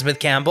and Elizabeth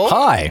Campbell.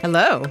 Hi.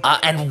 Hello.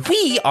 And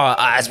we are,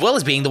 as well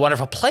as being the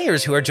wonderful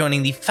players who are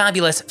joining the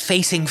fabulous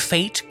Facing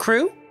Fate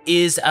crew.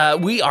 is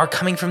we are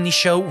coming from the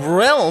show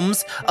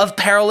Realms of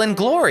Peril and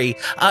Glory.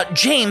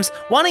 James,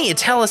 why don't you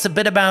tell us a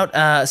bit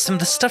about some of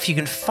the stuff you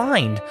can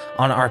find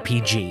on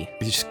RPG?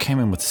 You just came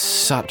in with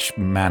such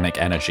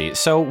manic energy.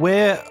 So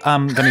we're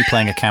going to be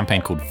playing a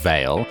campaign called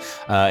Veil.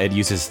 It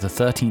uses the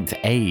 13th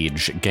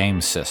Age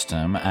game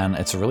system, and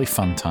it's a really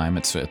fun time.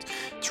 It's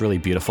really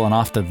beautiful. And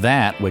after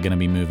that, we're going to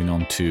be moving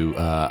on to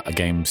a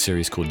game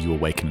series called You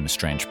Awaken in a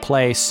Strange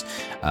Place.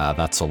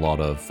 That's a lot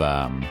of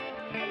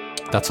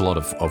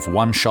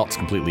one-shots,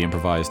 completely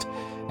improvised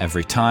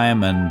every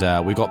time,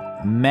 and we've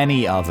got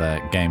many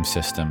other game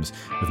systems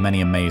with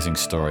many amazing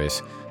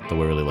stories that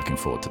we're really looking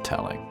forward to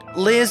telling.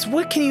 Liz,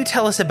 what can you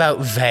tell us about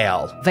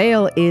Veil?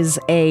 Veil is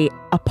a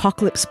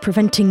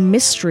apocalypse-preventing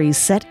mystery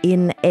set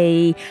in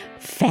a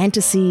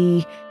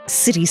fantasy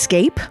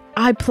cityscape.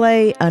 I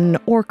play an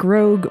orc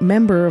rogue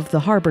member of the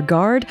Harbor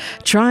Guard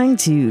trying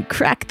to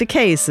crack the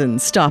case and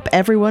stop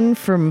everyone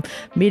from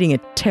meeting a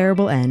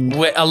terrible end.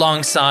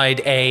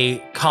 Alongside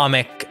a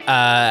comic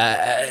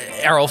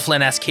Errol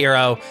Flynn-esque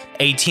hero,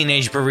 a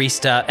teenage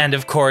barista, and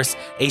of course,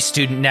 a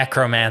student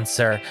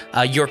necromancer.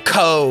 Your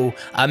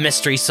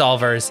mystery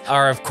solvers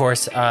are, of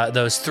course,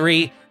 those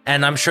three,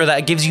 and I'm sure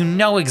that gives you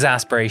no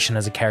exasperation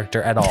as a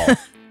character at all.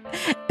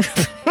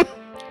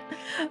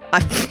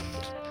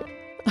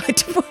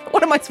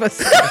 What am I supposed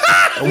to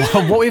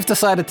say? What we've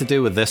decided to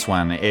do with this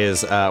one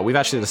is we've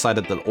actually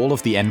decided that all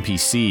of the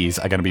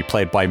NPCs are going to be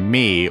played by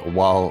me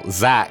while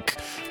Zach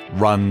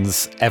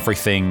runs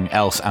everything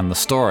else and the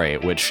story,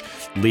 which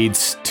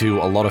leads to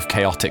a lot of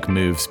chaotic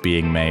moves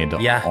being made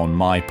on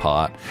my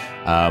part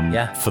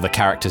for the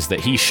characters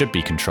that he should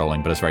be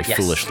controlling, but is very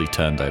foolishly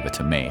turned over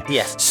to me.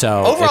 Yes.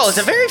 So overall, it's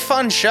a very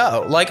fun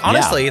show. Like,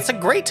 honestly, it's a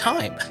great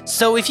time.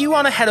 So if you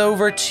want to head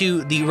over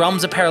to the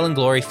Realms of Peril and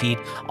Glory feed,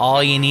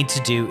 all you need to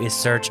do is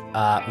search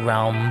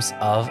Realms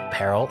of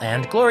Peril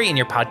and Glory in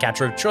your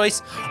podcatcher of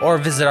choice, or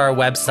visit our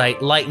website,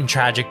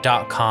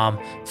 lightandtragic.com,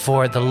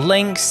 for the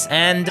links,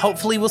 and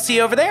hopefully we'll see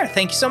you over there.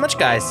 Thank you so much,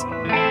 guys.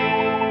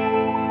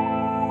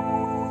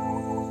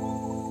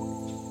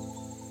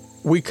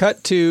 We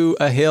cut to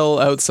a hill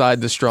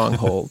outside the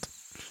stronghold.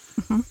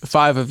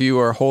 5 of you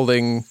are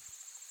holding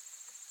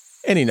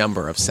any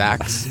number of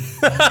sacks.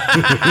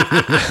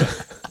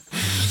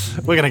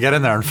 We're going to get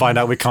in there and find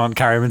out we can't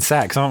carry them in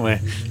sacks, aren't we?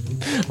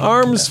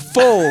 Arms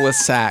full with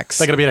sacks.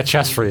 They're going to be in a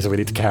chest freezer we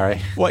need to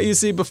carry. What you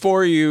see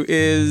before you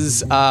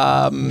is...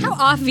 How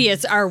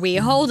obvious are we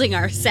holding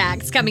our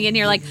sacks coming in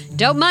here like,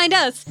 don't mind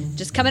us,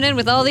 just coming in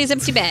with all these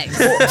empty bags?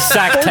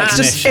 Sack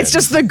technician. It's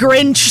just the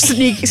Grinch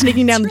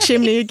sneaking down the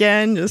chimney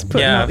again, just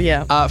putting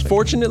up,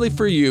 fortunately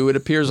for you, it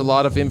appears a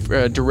lot of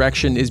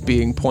direction is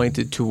being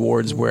pointed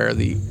towards where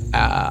the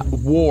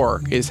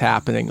war is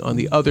happening on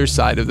the other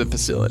side of the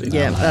facility.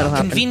 Yeah, that'll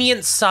happen.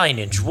 Convenient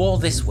signage, war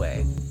this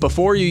way.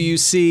 Before you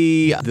see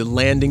the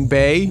landing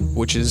bay,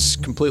 which is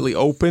completely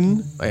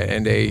open,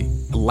 and a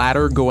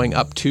ladder going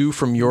up to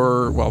from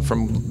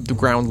the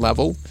ground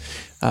level.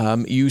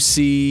 You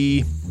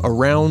see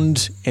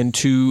around and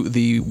to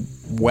the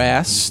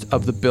west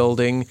of the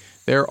building,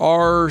 there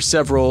are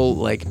several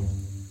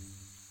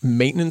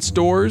maintenance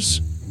doors,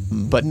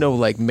 but no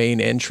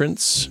main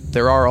entrance.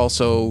 There are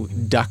also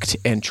duct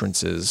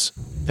entrances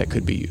that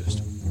could be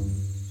used.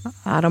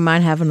 I don't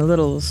mind having a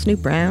little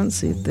snoop around,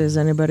 see if there's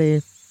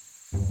anybody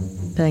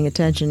paying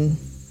attention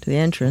to the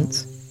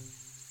entrance.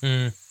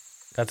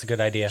 That's a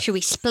good idea. Should we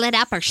split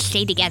up or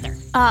stay together?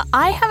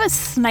 I have a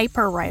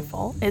sniper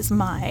rifle is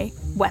my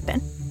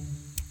weapon.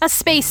 A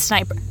space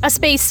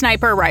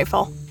sniper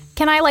rifle.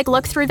 Can I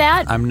look through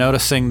that? I'm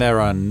noticing there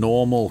are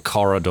normal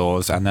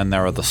corridors and then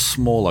there are the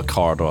smaller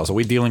corridors. Are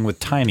we dealing with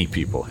tiny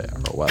people here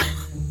or what?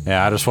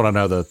 Yeah, I just want to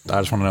know the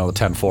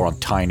 10-4 on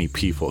tiny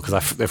people,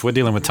 because if we're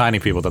dealing with tiny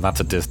people, then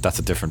that's a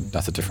different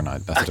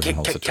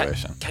whole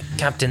situation.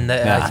 Captain,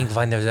 I think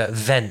there's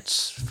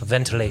vents for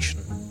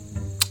ventilation.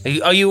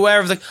 Are you aware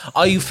of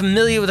Are you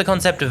familiar with the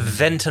concept of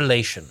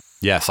ventilation?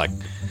 Yes,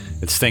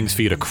 it's things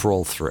for you to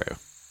crawl through.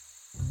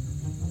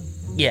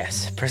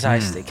 Yes,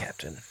 precisely,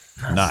 Captain.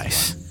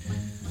 Nice.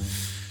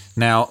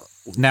 Now,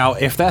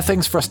 if they're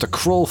things for us to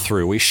crawl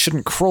through, we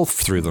shouldn't crawl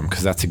through them,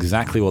 because that's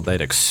exactly what they'd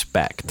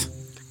expect.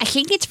 I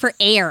think it's for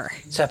air.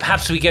 So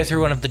perhaps we go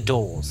through one of the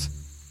doors.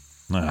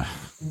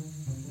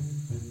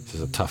 This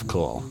is a tough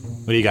call.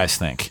 What do you guys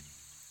think?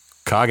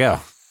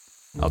 Cargo?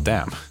 Oh,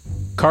 damn.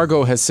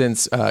 Cargo has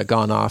since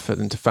gone off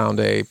and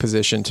found a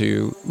position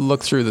to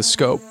look through the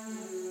scope.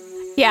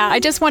 Yeah, I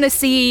just want to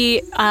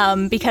see,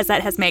 because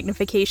that has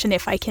magnification,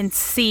 if I can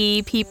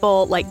see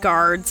people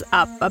guards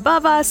up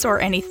above us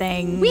or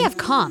anything. We have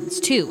comms,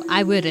 too,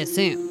 I would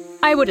assume.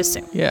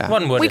 Yeah.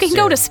 One would we can assume.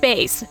 go to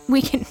space.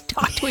 We can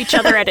talk to each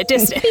other at a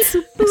distance.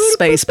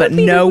 Space, but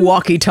no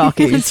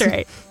walkie-talkies. That's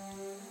right.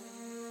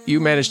 You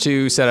managed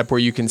to set up where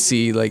you can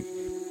see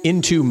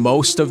into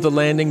most of the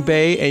landing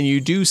bay, and you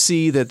do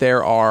see that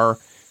there are,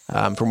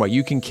 from what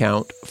you can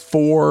count,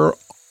 4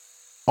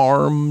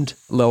 armed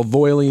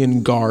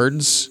Lelvoilian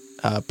guards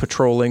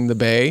patrolling the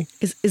bay.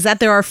 Is that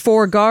there are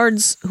 4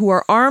 guards who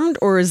are armed,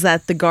 or is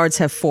that the guards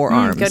have 4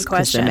 arms? Good 'cause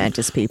question. they're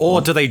mantis people.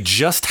 Or do they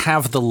just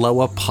have the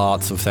lower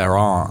parts of their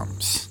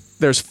arms?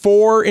 There's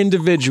 4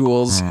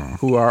 individuals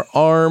who are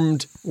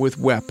armed with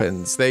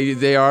weapons.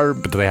 They are,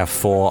 But do they have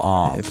 4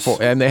 arms?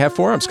 and they have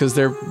 4 arms because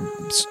they're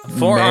mantis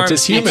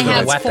arms human and they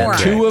have arms.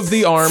 forearms. 2 of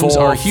the arms Four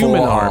are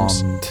human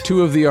arms. forearmed.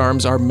 2 of the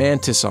arms are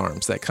mantis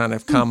arms that kind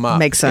of come up.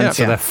 Makes sense,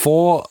 So yeah. they're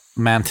 4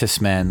 mantis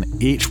men,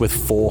 each with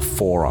 4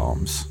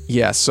 forearms.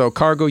 Yes. So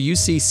Cargo, you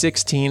see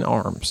 16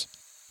 arms.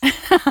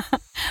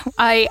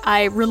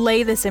 I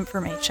relay this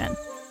information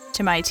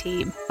to my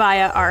team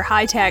via our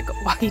high-tech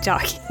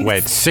walkie-talkie.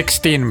 Wait,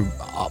 16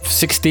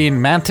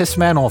 mantis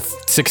men or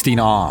 16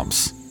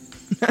 arms?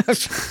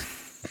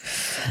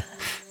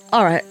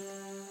 All right.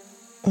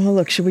 Well,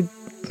 look, should we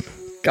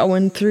go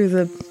in through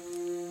the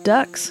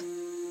ducts?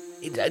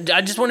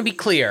 I just want to be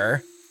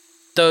clear.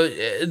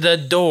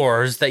 The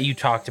doors that you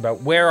talked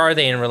about, where are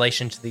they in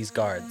relation to these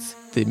guards?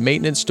 The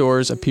maintenance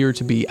doors appear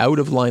to be out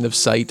of line of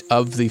sight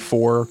of the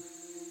 4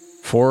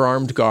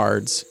 armed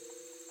guards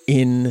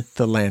in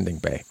the landing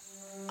bay.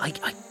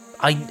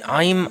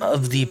 I'm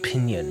of the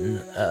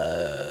opinion,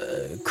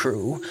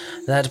 crew,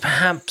 that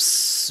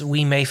perhaps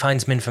we may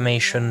find some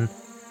information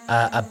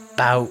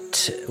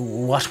about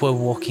what we're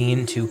walking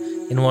into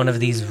in one of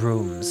these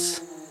rooms.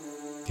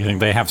 You think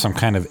they have some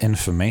kind of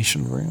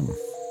information room?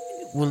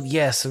 Well,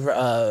 yes,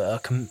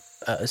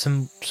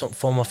 some sort of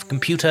form of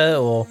computer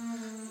or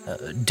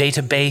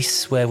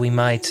database where we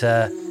might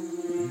at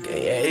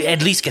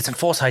least get some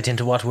foresight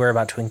into what we're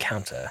about to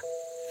encounter.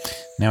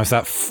 Now, is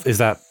that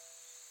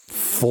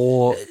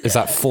 4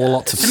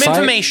 lots of Some sight?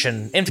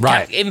 information.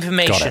 Right.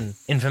 Information. Got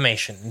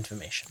Information.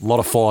 A lot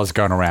of 4s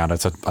going around.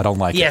 I don't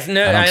like Yes, it.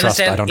 no, I don't I trust.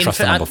 understand. I don't trust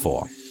the number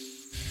 4.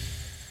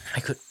 I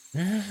could.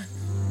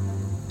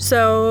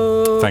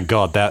 So, Thank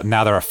God.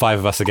 Now there are 5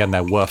 of us again.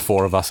 There were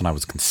 4 of us, and I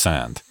was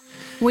concerned.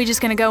 we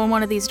just gonna go in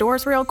one of these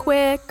doors real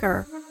quick,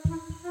 or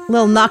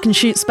Little knock and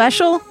shoot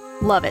special?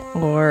 love it?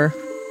 Or,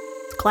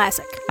 It's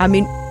classic. I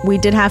mean, we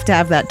did have to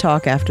have that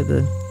talk after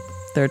the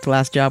third to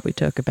last job we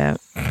took about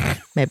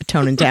maybe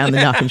toning down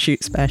the knock and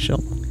shoot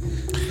special.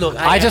 Look,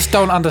 I just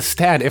don't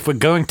understand. If we're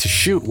going to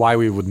shoot, why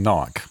we would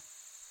knock.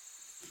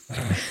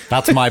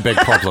 That's my big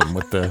problem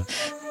with the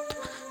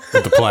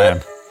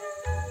plan.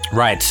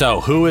 Right,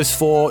 so who is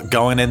for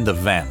going in the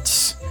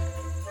vents?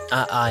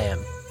 I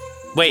am.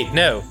 Wait,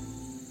 no.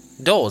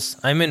 Doors.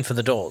 I'm in for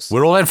the doors.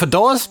 We're all in for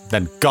doors?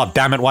 Then god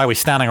damn it, why are we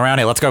standing around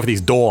here? Let's go for these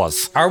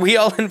doors. Are we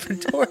all in for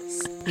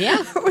doors? Yeah.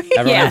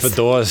 Everyone Yes. in for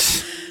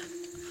doors.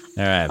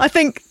 All right. I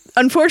think,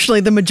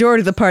 unfortunately, the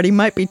majority of the party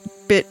might be a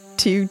bit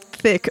too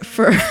thick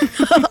for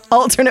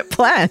alternate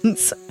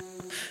plans.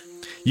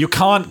 You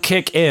can't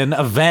kick in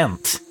a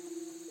vent.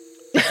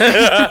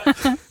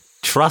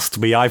 Trust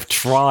me, I've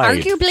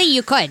tried. Arguably,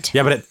 you could.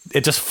 Yeah, but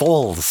it just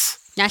falls.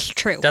 That's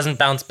true. Doesn't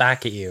bounce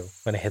back at you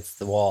when it hits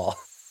the wall.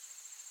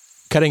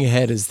 Cutting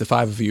ahead as the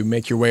 5 of you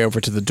make your way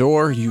over to the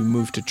door, you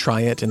move to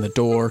try it, and the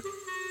door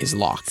is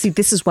locked. See,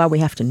 this is why we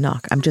have to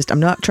knock. I'm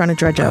not trying to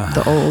dredge up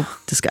the old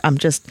I'm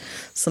just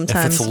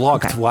sometimes. If it's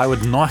locked, Okay. why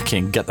would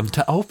knocking get them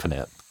to open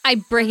it? I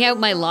bring out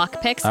my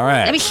lock picks. All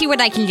right. Let me see what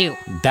I can do.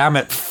 Damn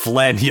it,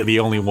 Flynn, you're the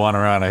only one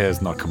around here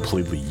who's not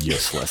completely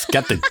useless.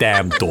 Get the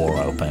damn door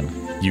open,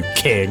 you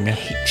king. I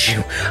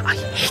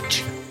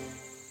hate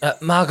you.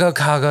 Margot,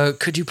 Cargo,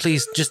 could you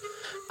please just...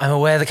 I'm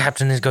aware the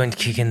captain is going to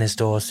kick in this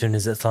door as soon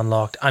as it's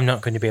unlocked. I'm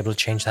not going to be able to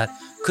change that.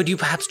 Could you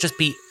perhaps just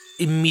be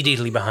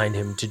immediately behind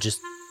him to just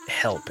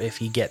help if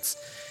he gets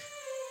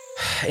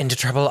into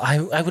trouble?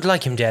 I would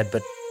like him dead,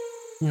 but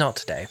not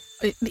today.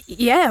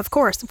 Yeah, of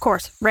course.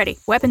 Ready.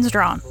 Weapons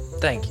drawn.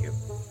 Thank you.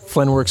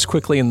 Flynn works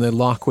quickly, and the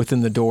lock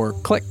within the door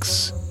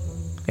clicks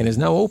and is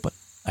now open.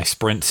 I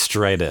sprint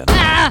straight in.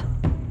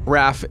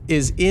 Raph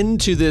is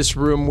into this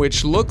room,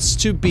 which looks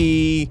to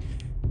be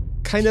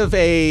kind of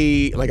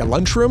a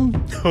lunchroom.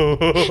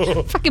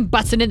 Fucking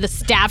busting in the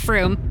staff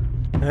room.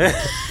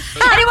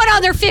 Anyone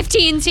on their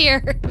 15s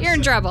here? You're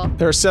in trouble.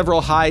 There are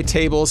several high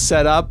tables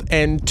set up,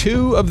 and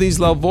 2 of these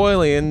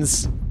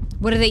Lalvoilians,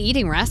 What are they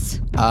eating, Russ?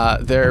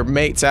 they're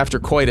mates after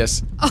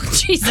coitus. Oh,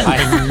 Jesus.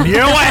 I knew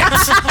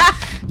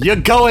it! You're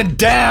going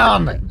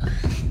down!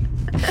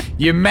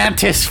 You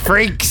mantis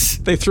freaks!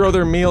 They throw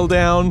their meal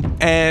down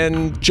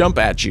and jump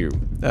at you,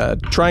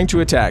 trying to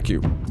attack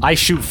you. I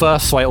shoot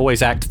first, so I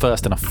always act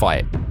first in a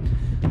fight.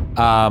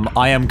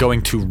 I am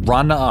going to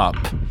run up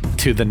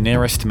to the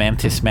nearest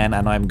mantis man,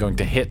 and I'm going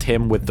to hit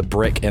him with the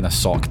brick in a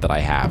sock that I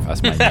have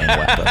as my main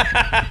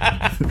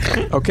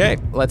weapon. Okay,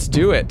 let's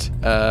do it.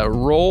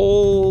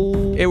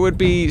 Roll. It would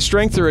be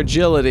strength or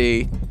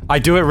agility. I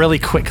do it really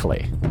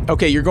quickly.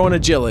 Okay, you're going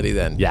agility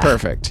then. Yeah.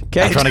 Perfect.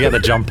 Okay. I'm trying to get the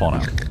jump on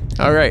him.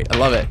 All right, I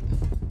love it.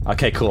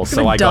 Okay, cool. So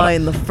gonna I die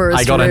in the first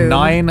I got a room.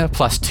 9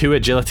 plus 2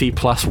 agility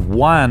plus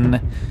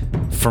 1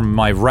 from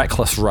my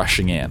reckless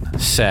rushing in.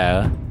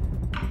 So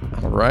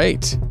All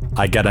right.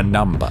 I get a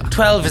number.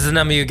 12 is the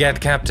number you get,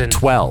 Captain.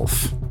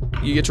 12.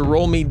 You get to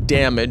roll me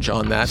damage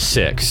on that.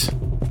 6.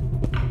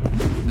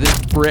 This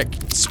brick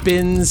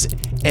spins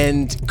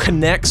and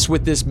connects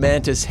with this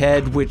mantis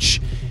head,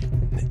 which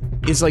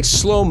is like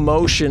slow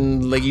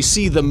motion. Like you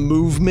see the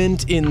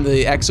movement in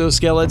the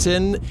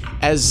exoskeleton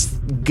as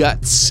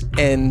guts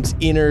and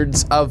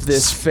innards of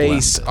this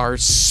face are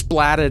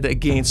splatted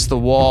against the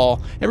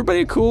wall.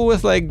 Everybody cool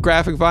with like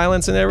graphic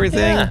violence and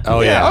everything? Yeah.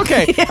 Oh, yeah.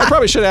 Okay. I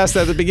probably should have asked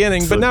that at the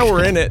beginning, but now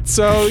we're in it.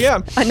 So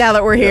yeah. Now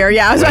that we're here,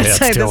 I was about to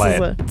say It's too this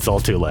late. It's all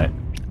too late.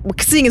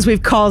 seeing as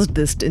we've caused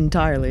this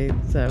entirely.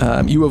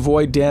 So You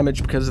avoid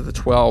damage because of the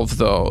 12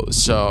 though.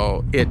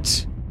 So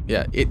it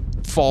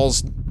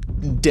falls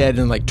dead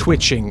and like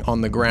twitching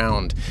on the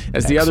ground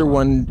as the other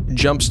one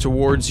jumps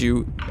towards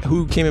you.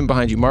 Who came in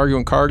behind you? Margo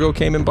and Cargo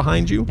came in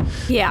behind you.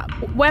 Yeah,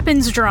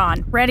 weapons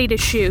drawn, ready to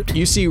shoot.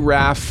 You see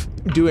Raph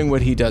doing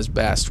what he does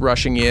best,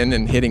 rushing in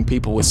and hitting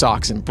people with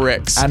socks and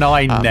bricks. And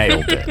I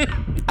nailed it.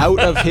 Out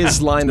of his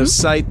line of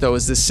sight, though,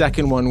 is the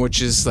second one,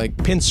 which is like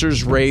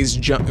pincers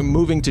raised,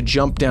 moving to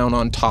jump down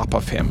on top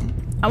of him.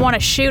 I want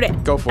to shoot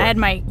it. Go for I it.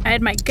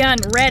 had my gun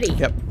ready.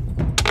 Yep.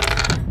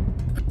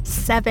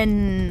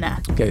 7.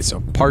 Okay,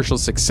 so partial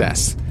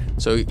success.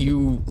 So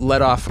you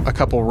let off a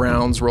couple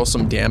rounds, roll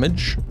some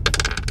damage.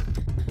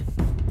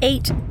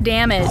 8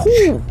 damage.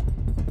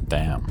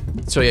 Damn.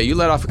 So yeah, you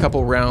let off a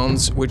couple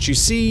rounds, which you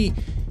see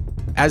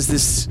as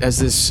this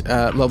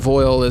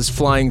Lavoil is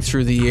flying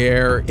through the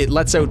air. It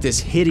lets out this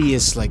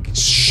hideous like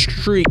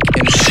shriek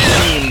and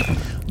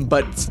scream,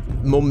 but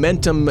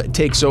momentum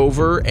takes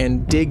over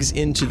and digs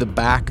into the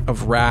back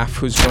of Raph,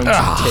 who's going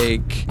to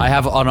take. I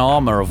have an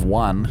armor of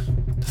 1.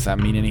 Does that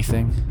mean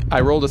anything? I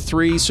rolled a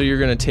 3, so you're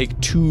going to take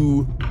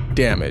 2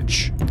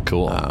 damage.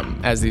 Cool.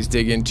 As these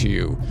dig into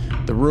you.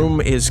 The room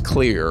is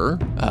clear.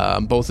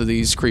 Both of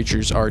these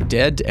creatures are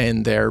dead,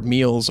 and their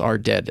meals are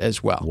dead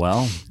as well.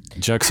 Well,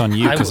 joke's on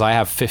you, because I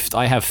have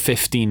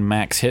 15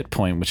 max hit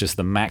point, which is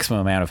the maximum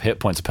amount of hit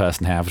points a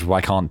person has, which is why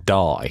I can't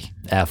die,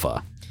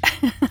 ever.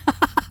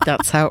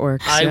 that's how it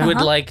works. I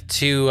would like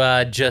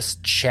to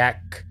just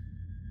check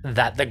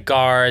that the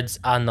guards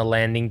on the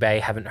landing bay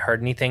haven't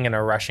heard anything and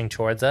are rushing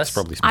towards us. That's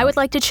probably smart. I would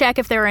like to check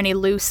if there are any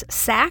loose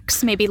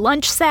sacks, maybe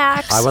lunch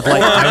sacks. I would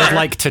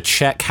like to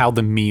check how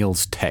the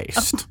meals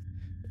taste.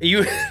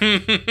 You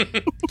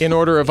In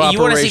order of you want to see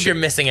if operation. you're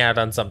missing out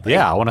on something.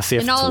 Yeah, I want to see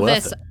if In it's all of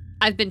worth this, it.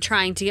 I've been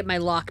trying to get my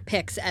lock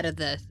picks out of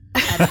the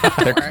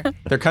door.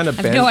 They're kind of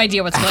I bent. have no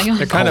idea what's going on.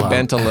 They're kind of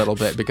bent a little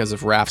bit because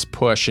of Raph's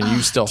push, and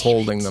you still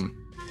holding them.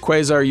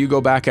 Quasar, you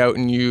go back out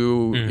and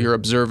you're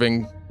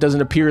observing.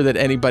 Doesn't appear that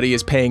anybody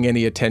is paying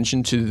any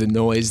attention to the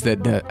noise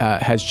that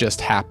has just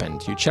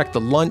happened. You check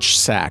the lunch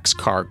sacks,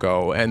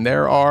 Cargo, and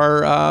there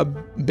are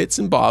bits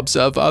and bobs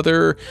of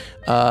other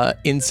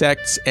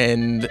insects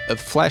and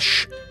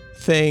flesh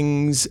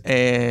things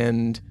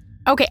and...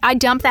 Okay, I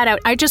dumped that out.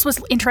 I just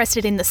was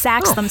interested in the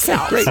sacks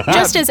themselves. great.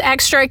 Just as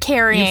extra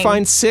carrying. You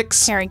find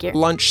 6 carrying gear.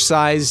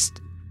 lunch-sized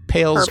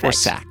pails or Perfect.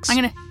 sacks.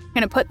 I'm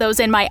gonna put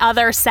those in my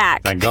other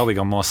sack. Thank God we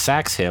got more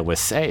sacks here. We're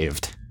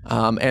saved.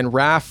 And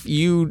Raph,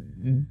 you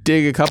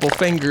dig a couple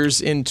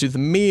fingers into the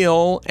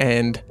meal,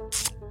 and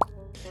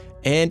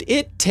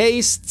it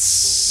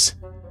tastes...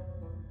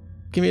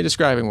 Give me a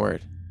describing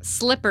word.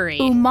 Slippery.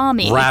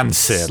 Umami.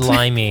 Rancid.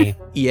 Slimy.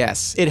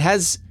 Yes, it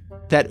has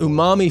that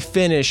umami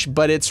finish,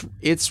 but it's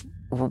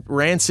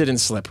rancid and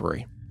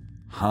slippery.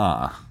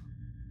 Huh.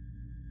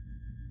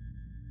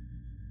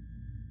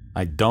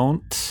 I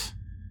don't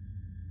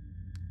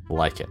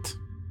like it.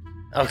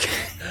 Okay.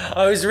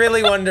 I was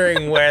really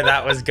wondering where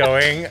that was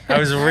going.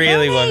 Are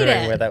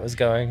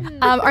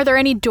there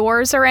any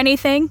doors or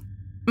anything?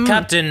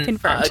 Captain,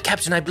 confirmed.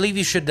 Captain, I believe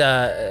you should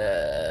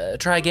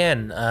try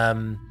again.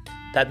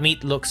 That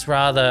meat looks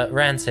rather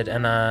rancid,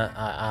 and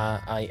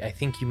I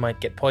think you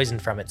might get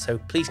poisoned from it. So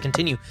please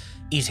continue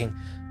eating.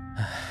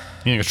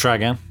 You gonna try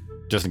again?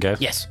 Just in case?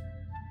 Yes.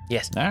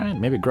 All right,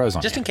 maybe it grows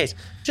on Just you. in case.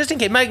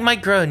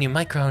 Might grow on you.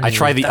 I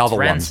try the other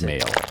one's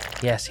meal.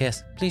 Yes.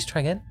 Please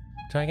try again.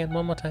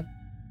 One more time.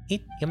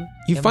 Eat. Yum.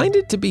 You yum. find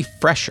it to be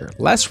fresher,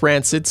 less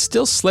rancid,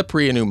 still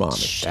slippery and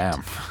umami.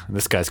 Damn,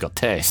 this guy's got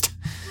taste.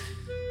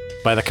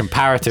 By the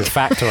comparative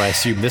factor, I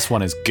assume this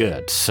one is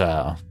good,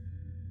 so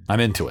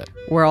I'm into it.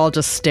 We're all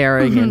just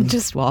staring and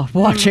just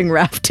watching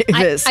Raph do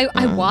this.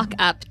 I walk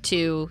up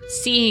to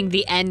seeing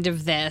the end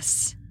of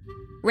this.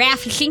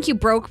 Raph, I think you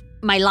broke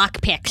my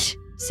lock picks,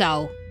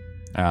 so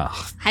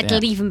Oh, had to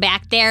leave him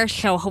back there,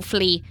 so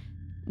hopefully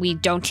we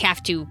don't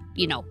have to,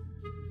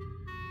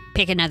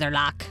 pick another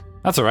lock.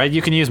 That's all right.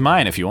 You can use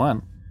mine if you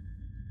want.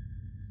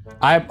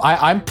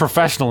 I'm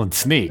professional in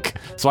sneak,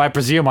 so I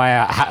presume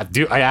I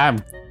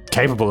am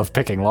capable of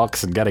picking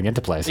locks and getting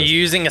into Are places. you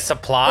using a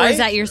supply? Or is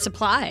that your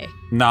supply?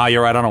 Nah,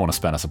 you're right. I don't want to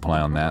spend a supply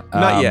on that.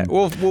 Not yet.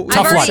 We'll Tough I've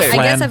luck, already, I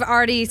Flan. guess I've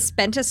already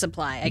spent a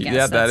supply, I guess.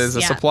 Yeah, that is a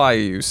yeah. supply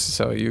use,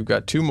 so you've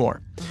got 2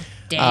 more.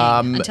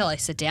 Dang, until I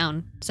sit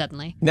down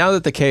suddenly. Now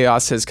that the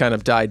chaos has kind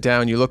of died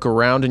down, you look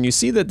around and you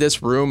see that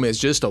this room is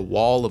just a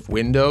wall of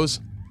windows.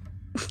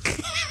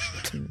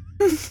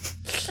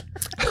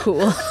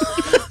 Cool.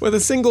 With a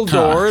single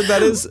door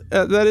that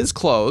is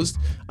closed.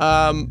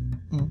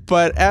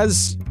 But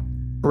as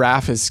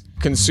Raph is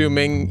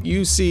consuming,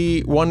 you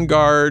see one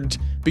guard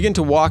begin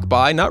to walk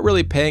by, not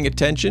really paying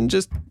attention,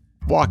 just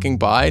walking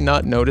by,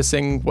 not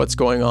noticing what's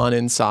going on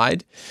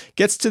inside.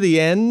 Gets to the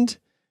end,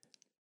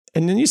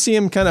 and then you see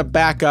him kind of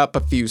back up a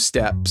few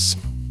steps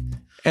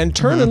and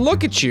turn and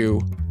look at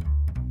you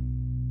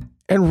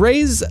and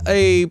raise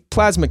a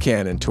plasma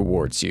cannon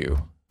towards you.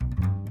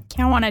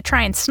 I want to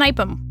try and snipe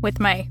him with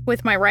my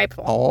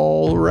rifle.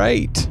 All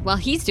right. While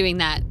he's doing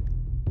that,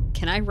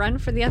 can I run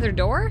for the other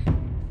door?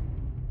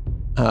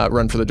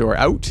 Run for the door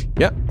out.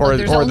 Yeah.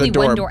 There's only the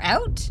door. one door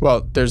out?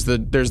 Well, there's the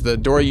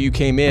door you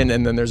came in,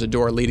 and then there's a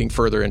door leading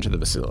further into the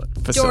facility.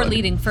 Door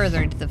leading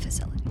further into the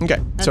facility. Okay.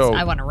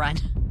 I want to run.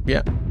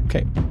 Yeah.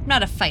 Okay. I'm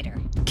not a fighter.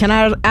 Can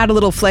I add a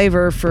little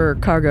flavor for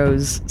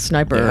Cargo's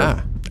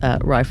sniper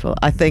rifle?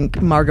 I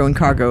think Margot and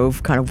Cargo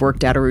have kind of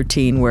worked out a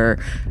routine where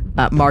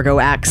Margot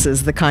acts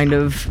as the kind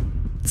of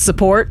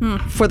support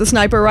for the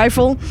sniper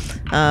rifle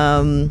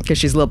because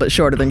she's a little bit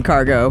shorter than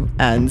Cargo,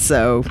 and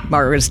so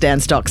Margot will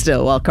stand stock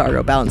still while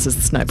Cargo balances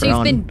the sniper on. So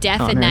you've been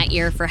deaf in that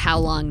ear for how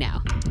long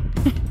now?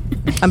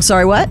 I'm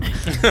sorry, what?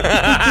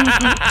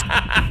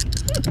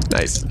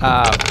 Nice.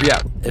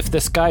 Yeah. If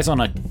this guy's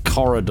on a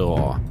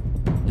corridor,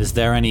 is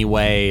there any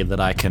way that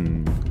I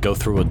can go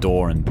through a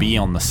door and be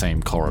on the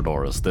same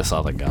corridor as this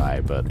other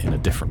guy, but in a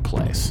different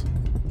place?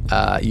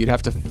 You'd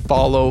have to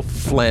follow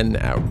Flynn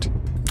out.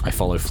 I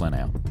follow Flynn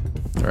out.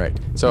 All right.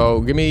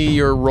 So give me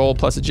your roll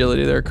plus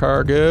agility there,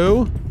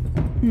 Cargo.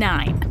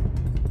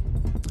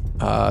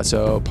 9.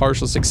 So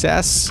partial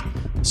success.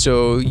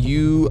 So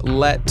you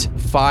let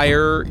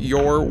fire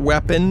your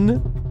weapon,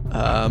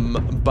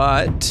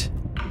 but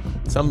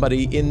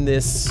somebody in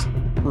this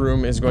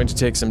room is going to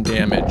take some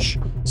damage.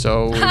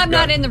 So I'm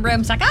not in the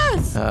room,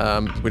 suckers.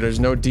 There's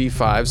no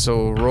D5,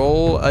 so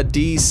roll a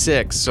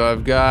D6. So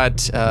I've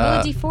got Roll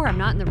a D4. I'm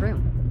not in the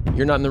room.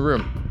 You're not in the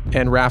room.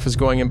 And Raph is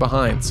going in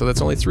behind, so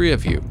that's only 3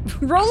 of you.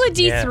 Roll a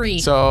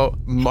D3. So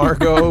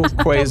Margot,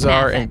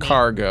 Quasar, and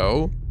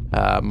Cargo.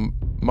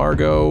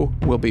 Margot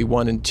will be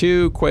 1 and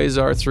 2,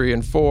 Quasar 3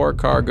 and 4,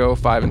 Cargo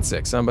 5 and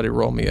 6. Somebody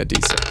roll me a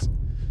D6.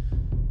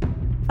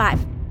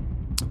 5.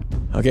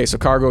 Okay, so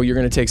Cargo, you're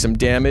going to take some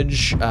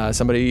damage.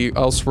 Somebody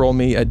else roll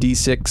me a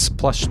D6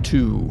 plus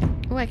 2.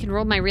 Oh, I can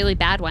roll my really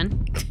bad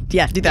one.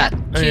 Yeah, do that.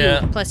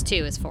 2 plus 2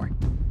 is 4.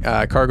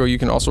 Cargo, you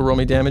can also roll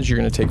me damage. You're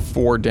going to take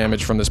 4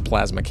 damage from this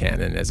plasma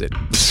cannon as it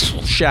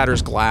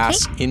shatters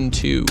glass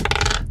into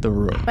the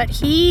room. But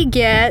he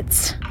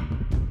gets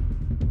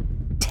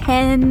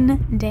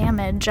 10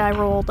 damage. I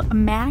rolled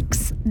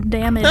max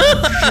damage.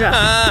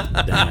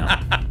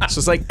 So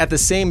it's like at the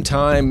same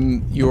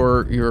time,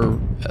 your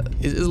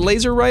is it a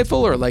laser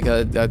rifle or like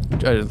a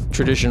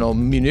traditional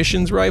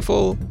munitions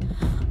rifle?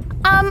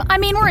 I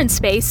mean, we're in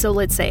space, so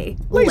let's say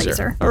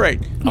laser. All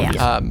right.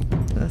 Yeah.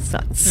 That's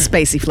not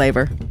spacey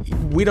flavor.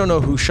 We don't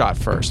know who shot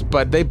first,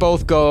 but they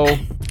both go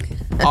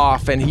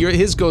off, and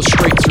his goes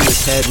straight through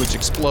his head, which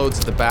explodes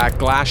at the back.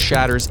 Glass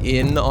shatters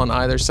in on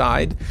either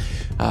side,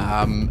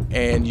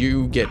 and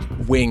you get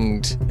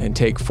winged and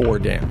take 4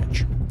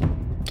 damage.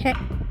 Okay.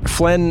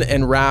 Flynn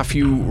and Raph,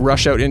 you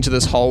rush out into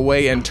this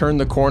hallway and turn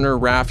the corner.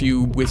 Raph,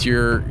 you with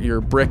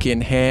your brick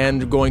in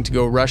hand, going to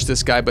go rush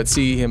this guy, but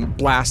see him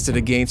blasted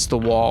against the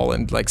wall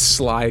and like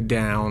slide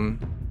down.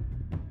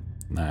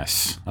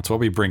 Nice. That's what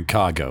we bring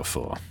Cargo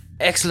for.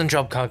 Excellent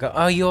job, Cargo.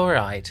 Are you all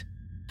right?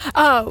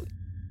 Oh,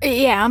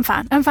 yeah, I'm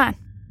fine.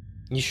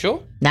 You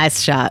sure?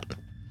 Nice shot.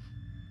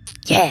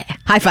 Yeah.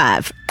 High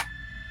five.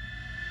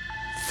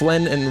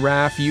 Flynn and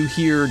Raph, you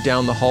hear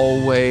down the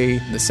hallway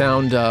the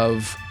sound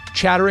of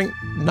chattering,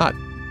 not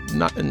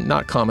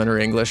common or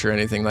English or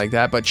anything like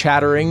that, but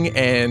chattering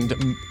and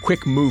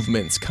quick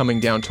movements coming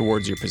down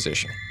towards your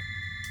position.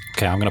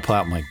 Okay, I'm gonna pull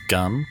out my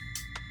gun,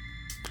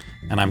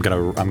 and I'm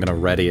gonna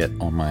ready it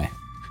on my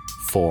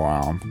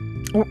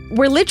forearm.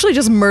 We're literally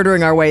just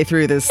murdering our way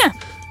through this. Yeah.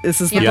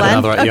 This is the plan.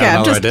 Another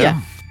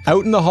idea?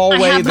 Out in the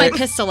hallway, I have my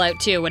pistol out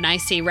too. When I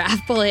see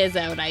Raph pull his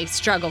out, I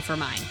struggle for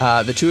mine.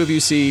 The two of you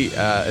see,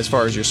 as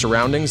far as your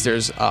surroundings,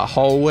 there's a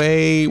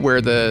hallway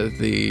where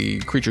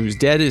the creature who's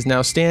dead is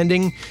now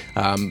standing.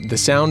 The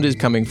sound is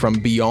coming from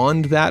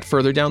beyond that,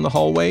 further down the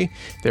hallway.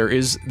 There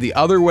is the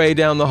other way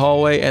down the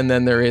hallway, and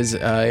then there is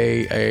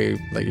a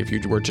like if you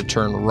were to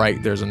turn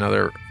right, there's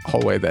another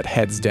hallway that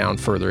heads down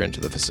further into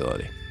the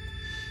facility.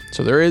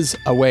 So there is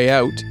a way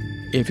out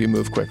if you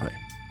move quickly.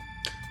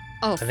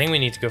 Oh, I think we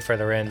need to go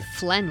further in.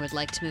 Flynn would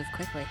like to move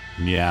quickly.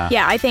 Yeah.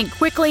 Yeah, I think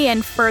quickly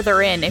and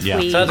further in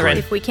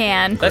if we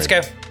can. Let's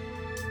go.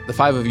 The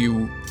 5 of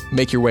you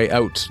make your way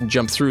out,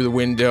 jump through the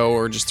window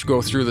or just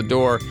go through the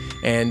door,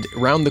 and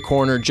round the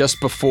corner just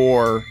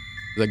before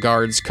the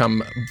guards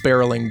come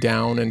barreling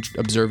down and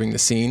observing the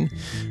scene.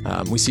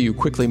 We see you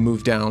quickly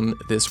move down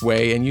this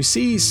way, and you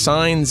see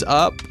signs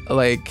up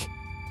like...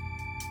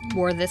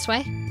 War this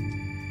way?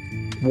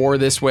 War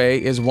this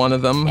way is one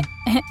of them.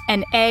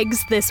 And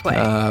eggs this way.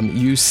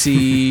 You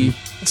see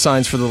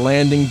signs for the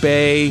landing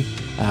bay,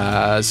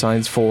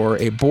 signs for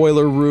a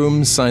boiler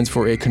room, signs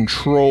for a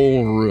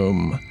control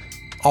room.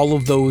 All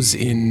of those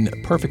in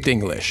perfect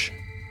English.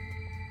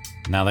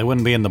 Now, they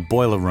wouldn't be in the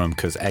boiler room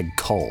because egg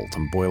cold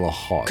and boiler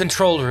hot.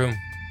 Control room.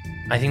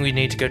 I think we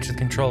need to go to the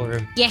control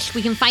room. Yes,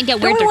 we can find out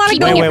Don't where we they're wanna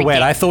keeping go- Wait.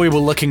 everything. I thought we were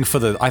looking for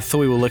the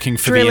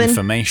Drilling.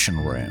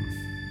 information room.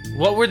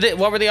 What were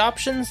the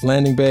options?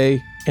 Landing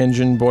bay,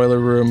 engine, boiler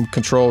room,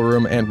 control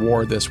room, and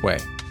war this way.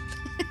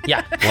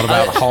 Yeah. What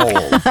about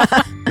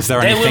hold? Is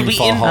there They will anything be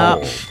for in-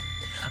 hold?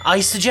 I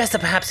suggest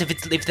that perhaps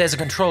if there's a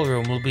control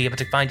room, we'll be able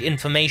to find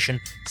information,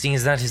 seeing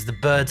as that is the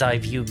bird's eye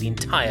view of the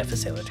entire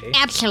facility.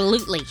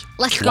 Absolutely.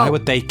 Let's go. Why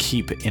would they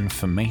keep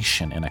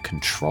information in a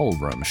control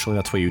room? Surely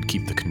that's where you'd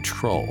keep the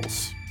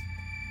controls.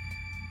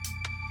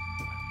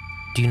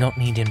 Do you not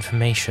need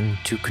information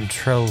to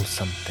control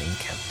something,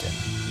 Captain?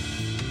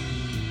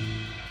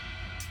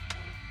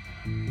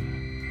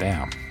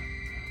 Damn.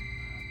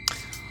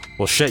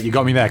 Well, shit, you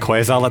got me there,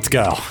 Quasar. Let's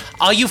go.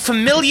 Are you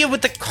familiar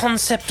with the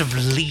concept of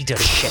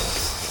leadership?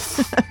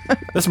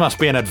 This must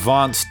be an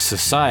advanced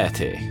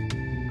society.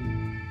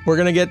 We're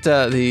going to get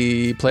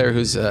the player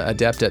who's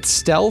adept at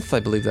stealth. I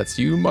believe that's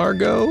you,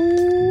 Margot.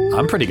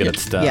 I'm pretty good at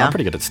stealth. Yeah. I'm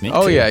pretty good at sneak.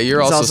 Oh, too. yeah,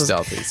 you're He's also also-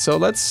 stealthy. So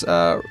let's,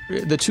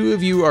 the two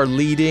of you are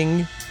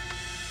leading.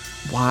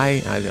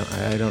 Why?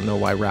 I don't know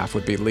why Raph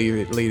would be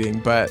leading,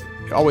 but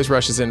always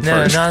rushes in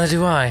No, first. neither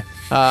do I.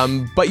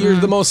 But you're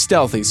the most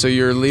stealthy, so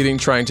you're leading,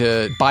 trying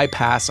to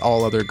bypass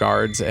all other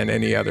guards and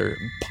any other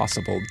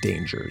possible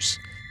dangers.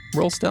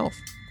 Roll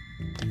stealth.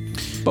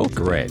 Both.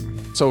 Great.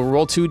 So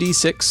roll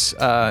 2d6,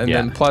 and Yeah.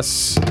 then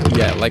plus,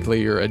 likely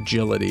your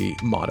agility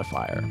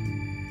modifier.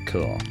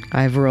 Cool.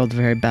 I've rolled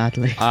very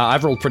badly.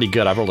 I've rolled pretty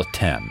good. I've rolled a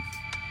 10.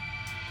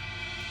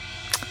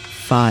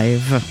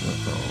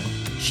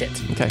 5. Shit.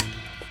 Okay,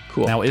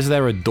 cool. Now, is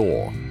there a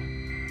door?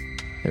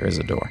 There is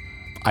a door.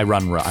 I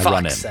run in.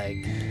 Fuck's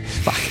sake.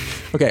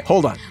 Okay,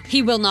 hold on.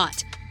 He will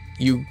not.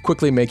 You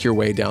quickly make your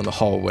way down the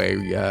hallway,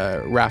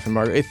 Raph and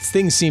Margaret.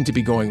 Things seem to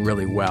be going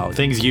really well.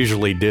 Things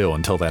usually do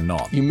until they're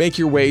not. You make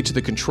your way to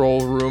the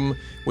control room,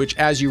 which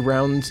as you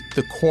round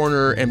the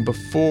corner and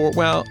before,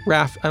 well,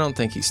 Raph, I don't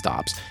think he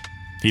stops.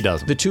 He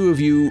doesn't. The two of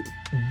you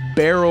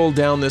barrel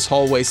down this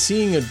hallway,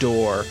 seeing a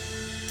door,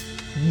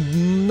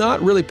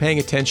 not really paying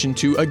attention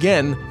to,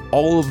 again,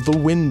 all of the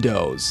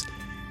windows.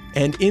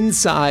 And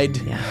inside,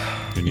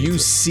 you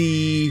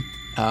see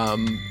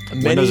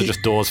many... Windows are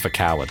just doors for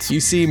cowards. You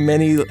see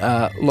many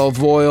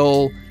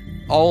Lavoil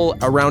all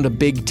around a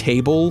big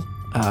table.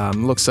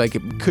 Looks like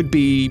it could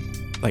be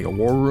like a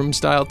war room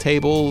style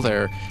table.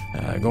 They're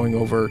going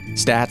over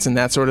stats and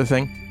that sort of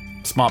thing.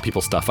 Smart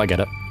people stuff, I get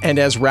it. And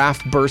as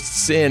Raph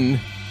bursts in,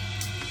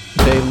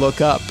 they look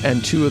up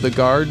and two of the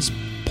guards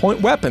point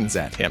weapons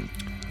at him.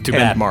 Too and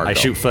bad. Margot. I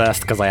shoot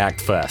first because I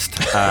act first.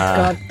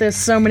 God, there's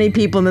so many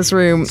people in this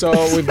room. So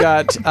we've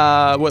got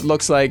what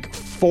looks like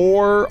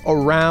 4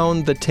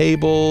 around the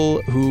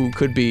table who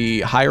could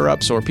be higher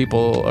ups or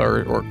people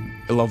or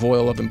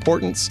Lavoil of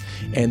importance,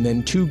 and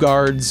then 2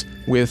 guards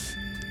with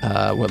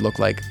what look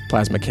like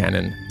plasma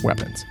cannon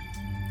weapons.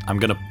 I'm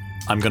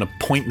gonna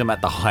point them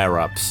at the higher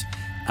ups,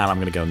 and I'm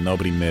gonna go,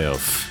 nobody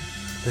move.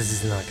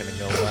 This is not going to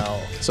go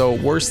well. So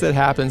worst that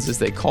happens is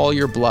they call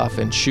your bluff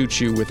and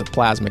shoot you with a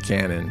plasma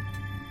cannon.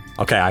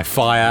 Okay, I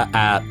fire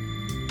at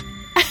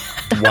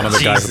one of the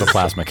guys with the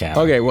plasma cannon.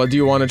 Okay, well, do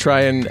you want to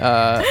try and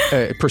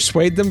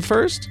persuade them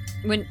first?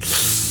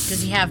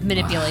 Does he have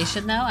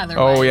manipulation though?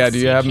 Otherwise, Oh yeah, do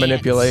you have can't.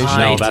 manipulation?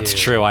 No, I that's do.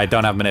 true. I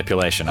don't have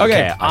manipulation.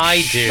 Okay,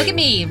 I do. Look at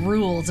me,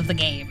 rules of the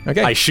game.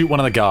 Okay. I shoot one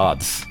of the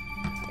guards.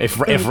 If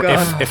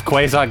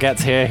Quasar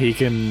gets here, he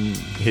can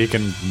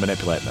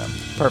manipulate them.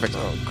 Perfect.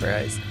 Oh,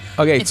 Christ.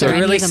 Okay, It's so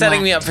already- Really them setting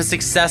left. me up for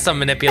success on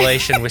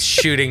manipulation with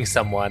shooting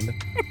someone.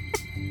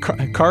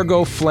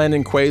 Cargo, Flen,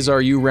 and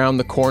Quasar, you round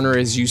the corner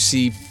as you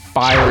see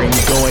firing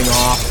going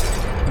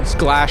off. There's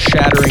glass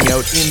shattering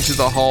out into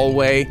the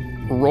hallway.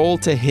 Roll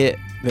to hit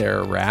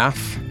there,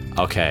 Raph.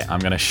 Okay, I'm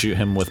gonna shoot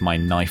him with my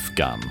knife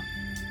gun.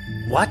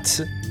 What?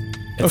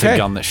 It's Okay. a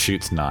gun that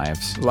shoots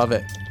knives. Love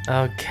it.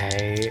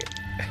 Okay.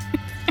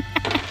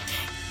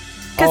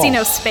 Because he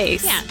knows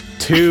space. Yeah.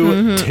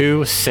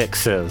 Two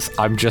sixes.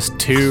 I'm just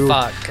too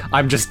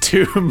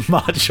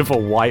much of a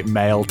white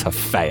male to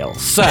fail.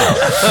 So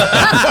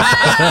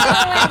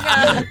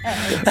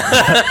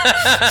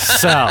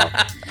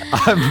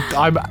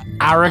I'm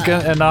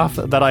arrogant enough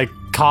that I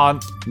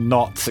can't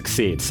not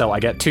succeed. So I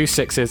get 2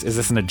 6s. Is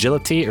this an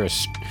agility or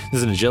is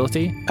this an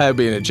agility? That would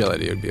be an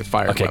agility. It would be a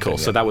fire Okay, weapon, cool.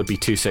 So yeah. that would be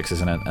 2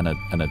 6s and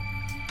a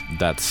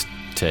that's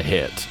to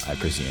hit, I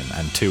presume,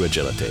 and 2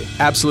 agility.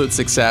 Absolute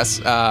success.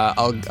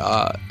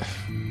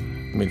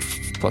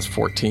 Plus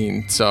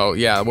 14. So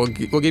yeah, we'll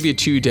give you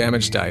 2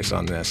 damage dice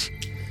on this.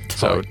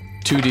 So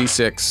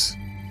 2d6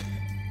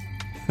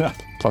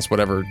 plus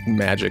whatever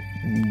magic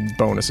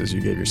bonuses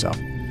you gave yourself.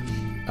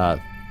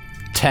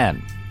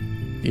 10.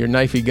 Your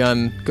knifey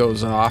gun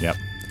goes off. Yep.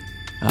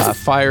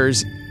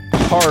 Fires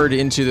hard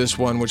into this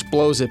one, which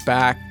blows it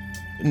back.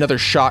 Another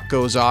shot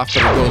goes off,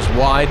 but it goes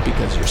wide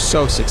because you're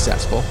so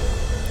successful.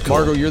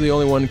 Margot, you're the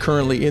only one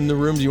currently in the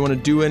room. Do you want to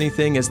do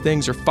anything as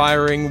things are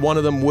firing? One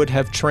of them would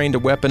have trained a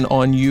weapon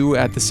on you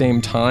at the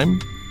same time.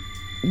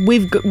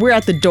 We're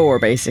at the door,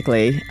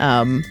 basically.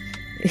 Can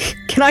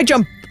I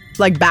jump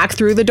like back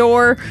through the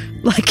door?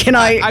 Like, can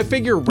I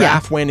figure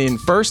Raph went in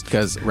first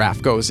because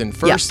Raph goes in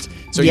first.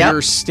 So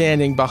you're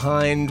standing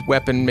behind,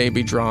 weapon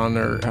maybe drawn,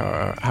 or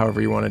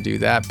however you want to do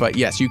that. But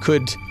yes, you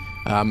could.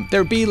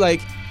 There'd be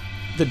like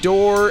the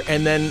door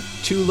and then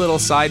 2 little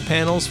side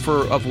panels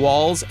of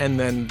walls, and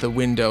then the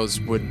windows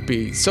would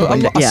be a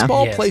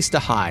small place to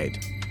hide.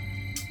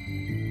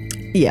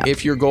 Yeah.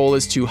 If your goal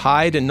is to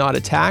hide and not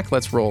attack,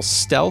 let's roll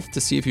stealth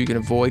to see if you can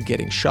avoid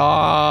getting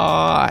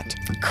shot.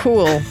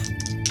 Cool.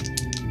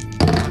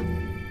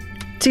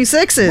 2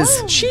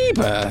 6s.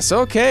 Jeebus.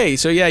 Okay,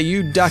 so yeah,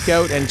 you duck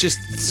out and just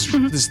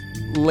this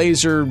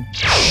laser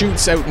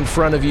shoots out in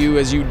front of you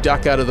as you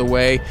duck out of the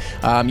way.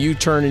 You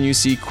turn and you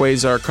see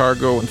Quasar,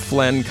 Cargo, and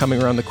Flen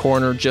coming around the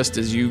corner just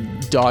as you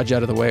dodge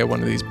out of the way of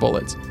one of these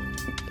bullets.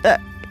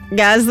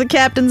 Guys, the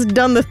captain's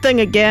done the thing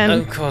again.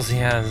 Of course he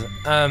has.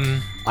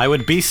 I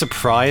would be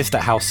surprised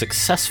at how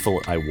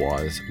successful I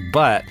was,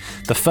 but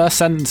the first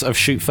sentence of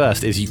Shoot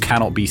First is you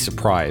cannot be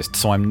surprised,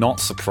 so I'm not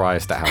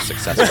surprised at how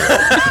successful I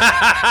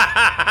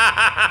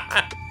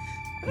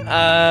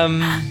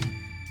was.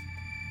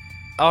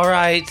 All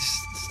right,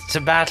 to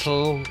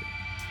battle.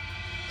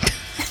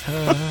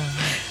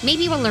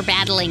 Maybe while they're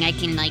battling, I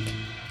can like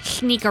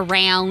sneak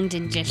around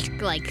and just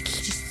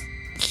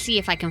see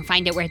if I can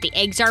find out where the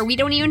eggs are. We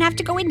don't even have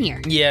to go in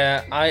here.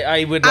 Yeah,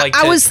 I would like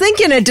I was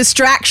thinking a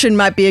distraction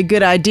might be a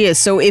good idea.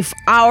 So if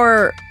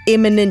our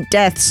imminent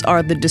deaths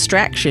are the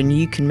distraction,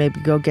 you can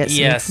maybe go get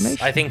some information.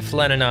 Yes, I think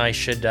Flen and I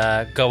should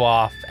go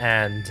off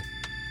and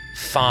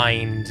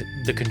find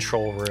the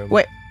control room.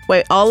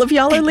 Wait, all of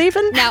y'all are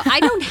leaving? Now, I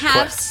don't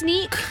have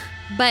sneak,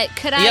 but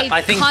could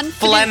I think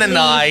Flen and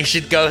I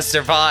should go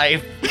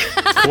survive.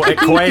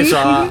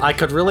 Quasar, I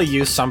could really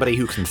use somebody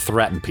who can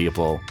threaten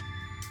people.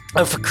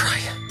 Oh, for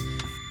crying.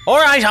 All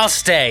right, I'll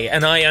stay.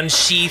 And I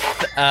unsheath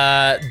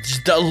a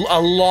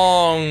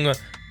long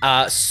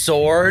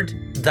sword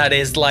that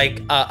is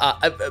like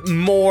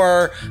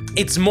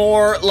it's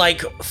more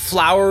like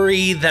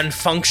flowery than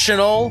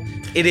functional.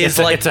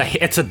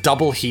 It's a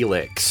double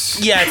helix.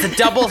 Yeah, it's a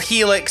double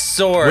helix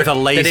sword with a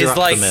laser up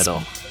like, the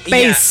middle.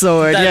 Space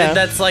sword,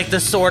 That's like the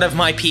sword of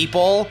my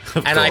people.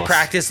 And I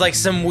practice like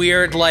some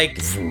weird,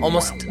 like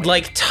almost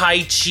like Tai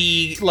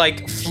Chi,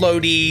 like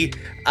floaty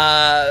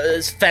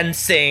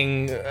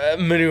fencing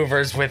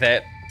maneuvers with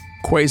it.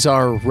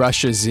 Quasar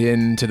rushes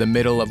into the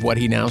middle of what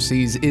he now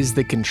sees is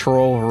the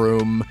control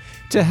room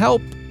to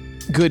help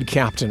good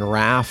Captain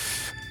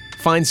Raph.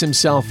 Finds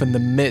himself in the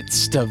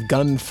midst of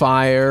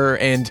gunfire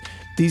and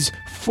these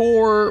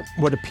 4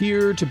 what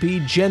appear to be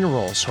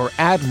generals or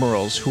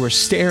admirals who are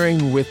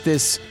staring with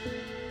this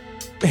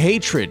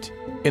hatred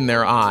in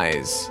their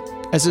eyes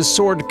as his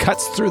sword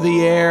cuts through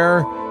the air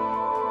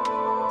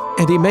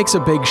and he makes a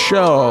big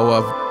show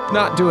of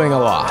not doing a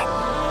lot.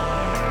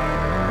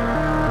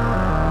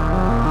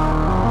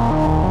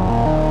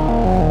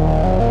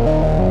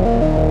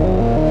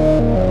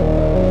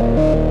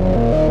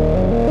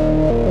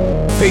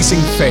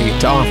 Facing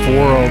Fate,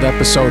 Off-World,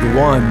 Episode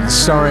 1,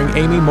 starring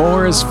Amy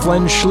Moore as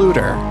Flen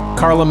Schluter,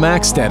 Carla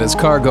Maxted as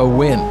Cargo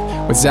Wynn,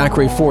 with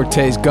Zachary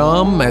Fortes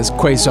Gom as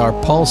Quasar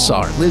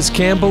Pulsar, Liz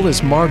Campbell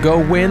as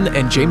Margot Wynn,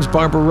 and James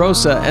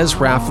Barbarossa as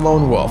Raph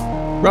Lone Wolf.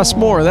 Russ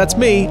Moore, that's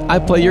me, I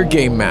play your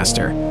Game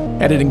Master.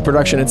 Editing,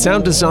 production, and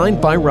sound design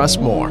by Russ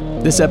Moore.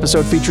 This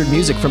episode featured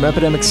music from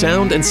Epidemic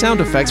Sound and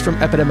sound effects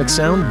from Epidemic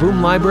Sound,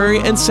 Boom Library,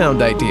 and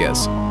Sound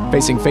Ideas.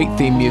 Facing Fate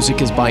theme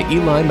music is by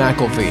Eli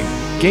McElveen.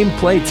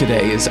 Gameplay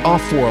today is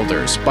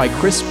Off-Worlders by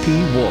Chris P.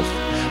 Wolf.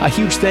 A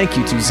huge thank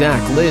you to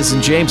Zach, Liz,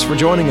 and James for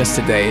joining us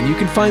today, and you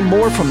can find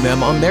more from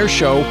them on their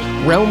show,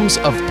 Realms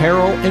of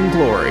Peril and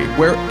Glory,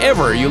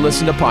 wherever you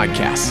listen to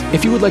podcasts.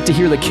 If you would like to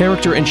hear the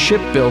character and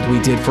ship build we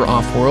did for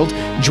Off-World,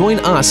 join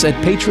us at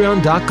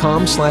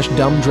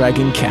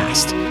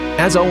patreon.com/dumbdragoncast.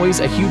 As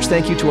always, a huge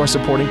thank you to our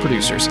supporting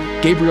producers,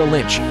 Gabriel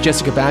Lynch,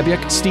 Jessica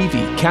Babiak,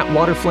 Stevie, Kat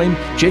Waterflame,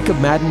 Jacob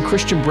Madden,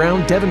 Christian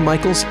Brown, Devin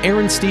Michaels,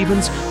 Aaron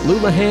Stevens,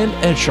 Lula Hand,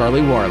 and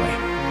Charlie Warley.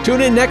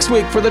 Tune in next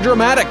week for the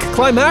dramatic,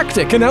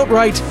 climactic, and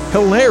outright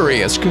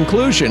hilarious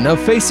conclusion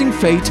of Facing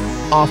Fate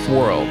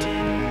Off-World.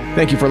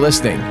 Thank you for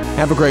listening.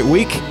 Have a great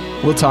week.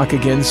 We'll talk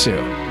again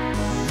soon.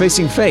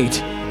 Facing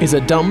Fate is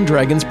a Dumb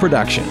Dragons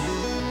production.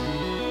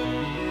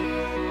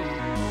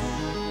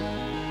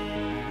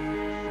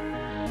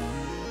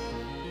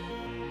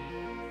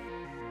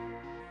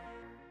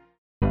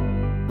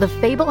 The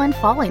Fable and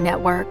Folly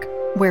Network,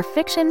 where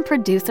fiction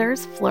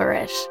producers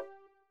flourish.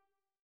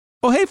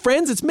 Oh, hey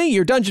friends, it's me,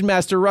 your Dungeon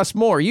Master, Russ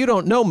Moore. You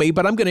don't know me,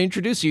 but I'm going to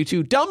introduce you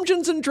to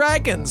Dungeons &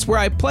 Dragons, where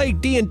I play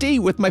D&D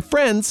with my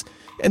friends,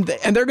 and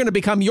they're going to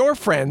become your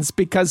friends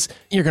because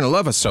you're going to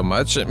love us so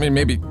much. I mean,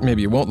 maybe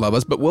you won't love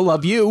us, but we'll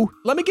love you.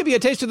 Let me give you a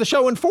taste of the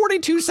show in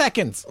 42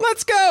 seconds.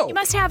 Let's go! You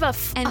must have a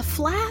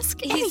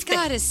flask. He's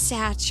got a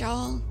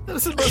satchel.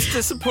 That's the most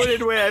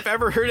disappointed way I've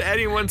ever heard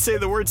anyone say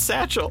the word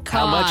satchel.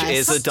 How much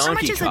is a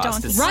donkey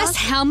cost? Russ,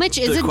 how much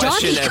is a donkey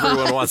cost? The question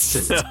everyone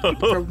wants to know.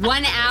 For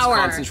 1 hour.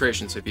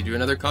 Concentration, so if you do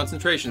another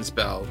concentration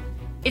spell,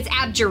 It's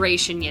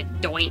abjuration, you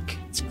doink.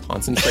 It's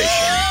concentration.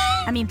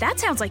 I mean, that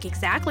sounds like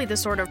exactly the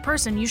sort of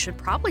person you should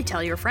probably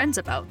tell your friends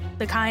about.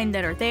 The kind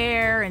that are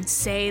there and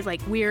say,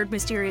 like, weird,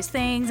 mysterious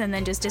things and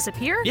then just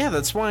disappear. Yeah,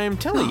 that's why I'm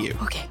telling you.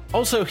 Okay.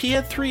 Also, he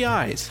had 3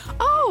 eyes.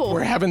 Oh!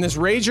 We're having this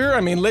rager.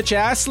 I mean, Lich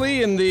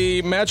Astley and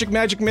the Magic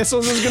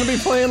Missiles is going to be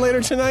playing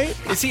later tonight.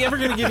 Is he ever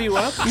going to give you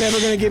up? Never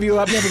going to give you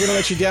up, never going to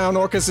let you down.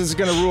 Orcus is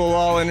going to rule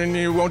all and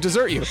he won't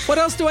desert you. What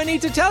else do I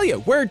need to tell you?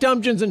 We're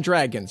Dungeons and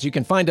Dragons. You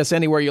can find us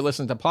anywhere you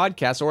listen to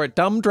podcasts or at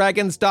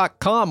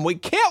dumbdragons.com. We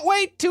can't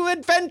wait to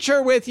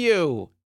adventure with you.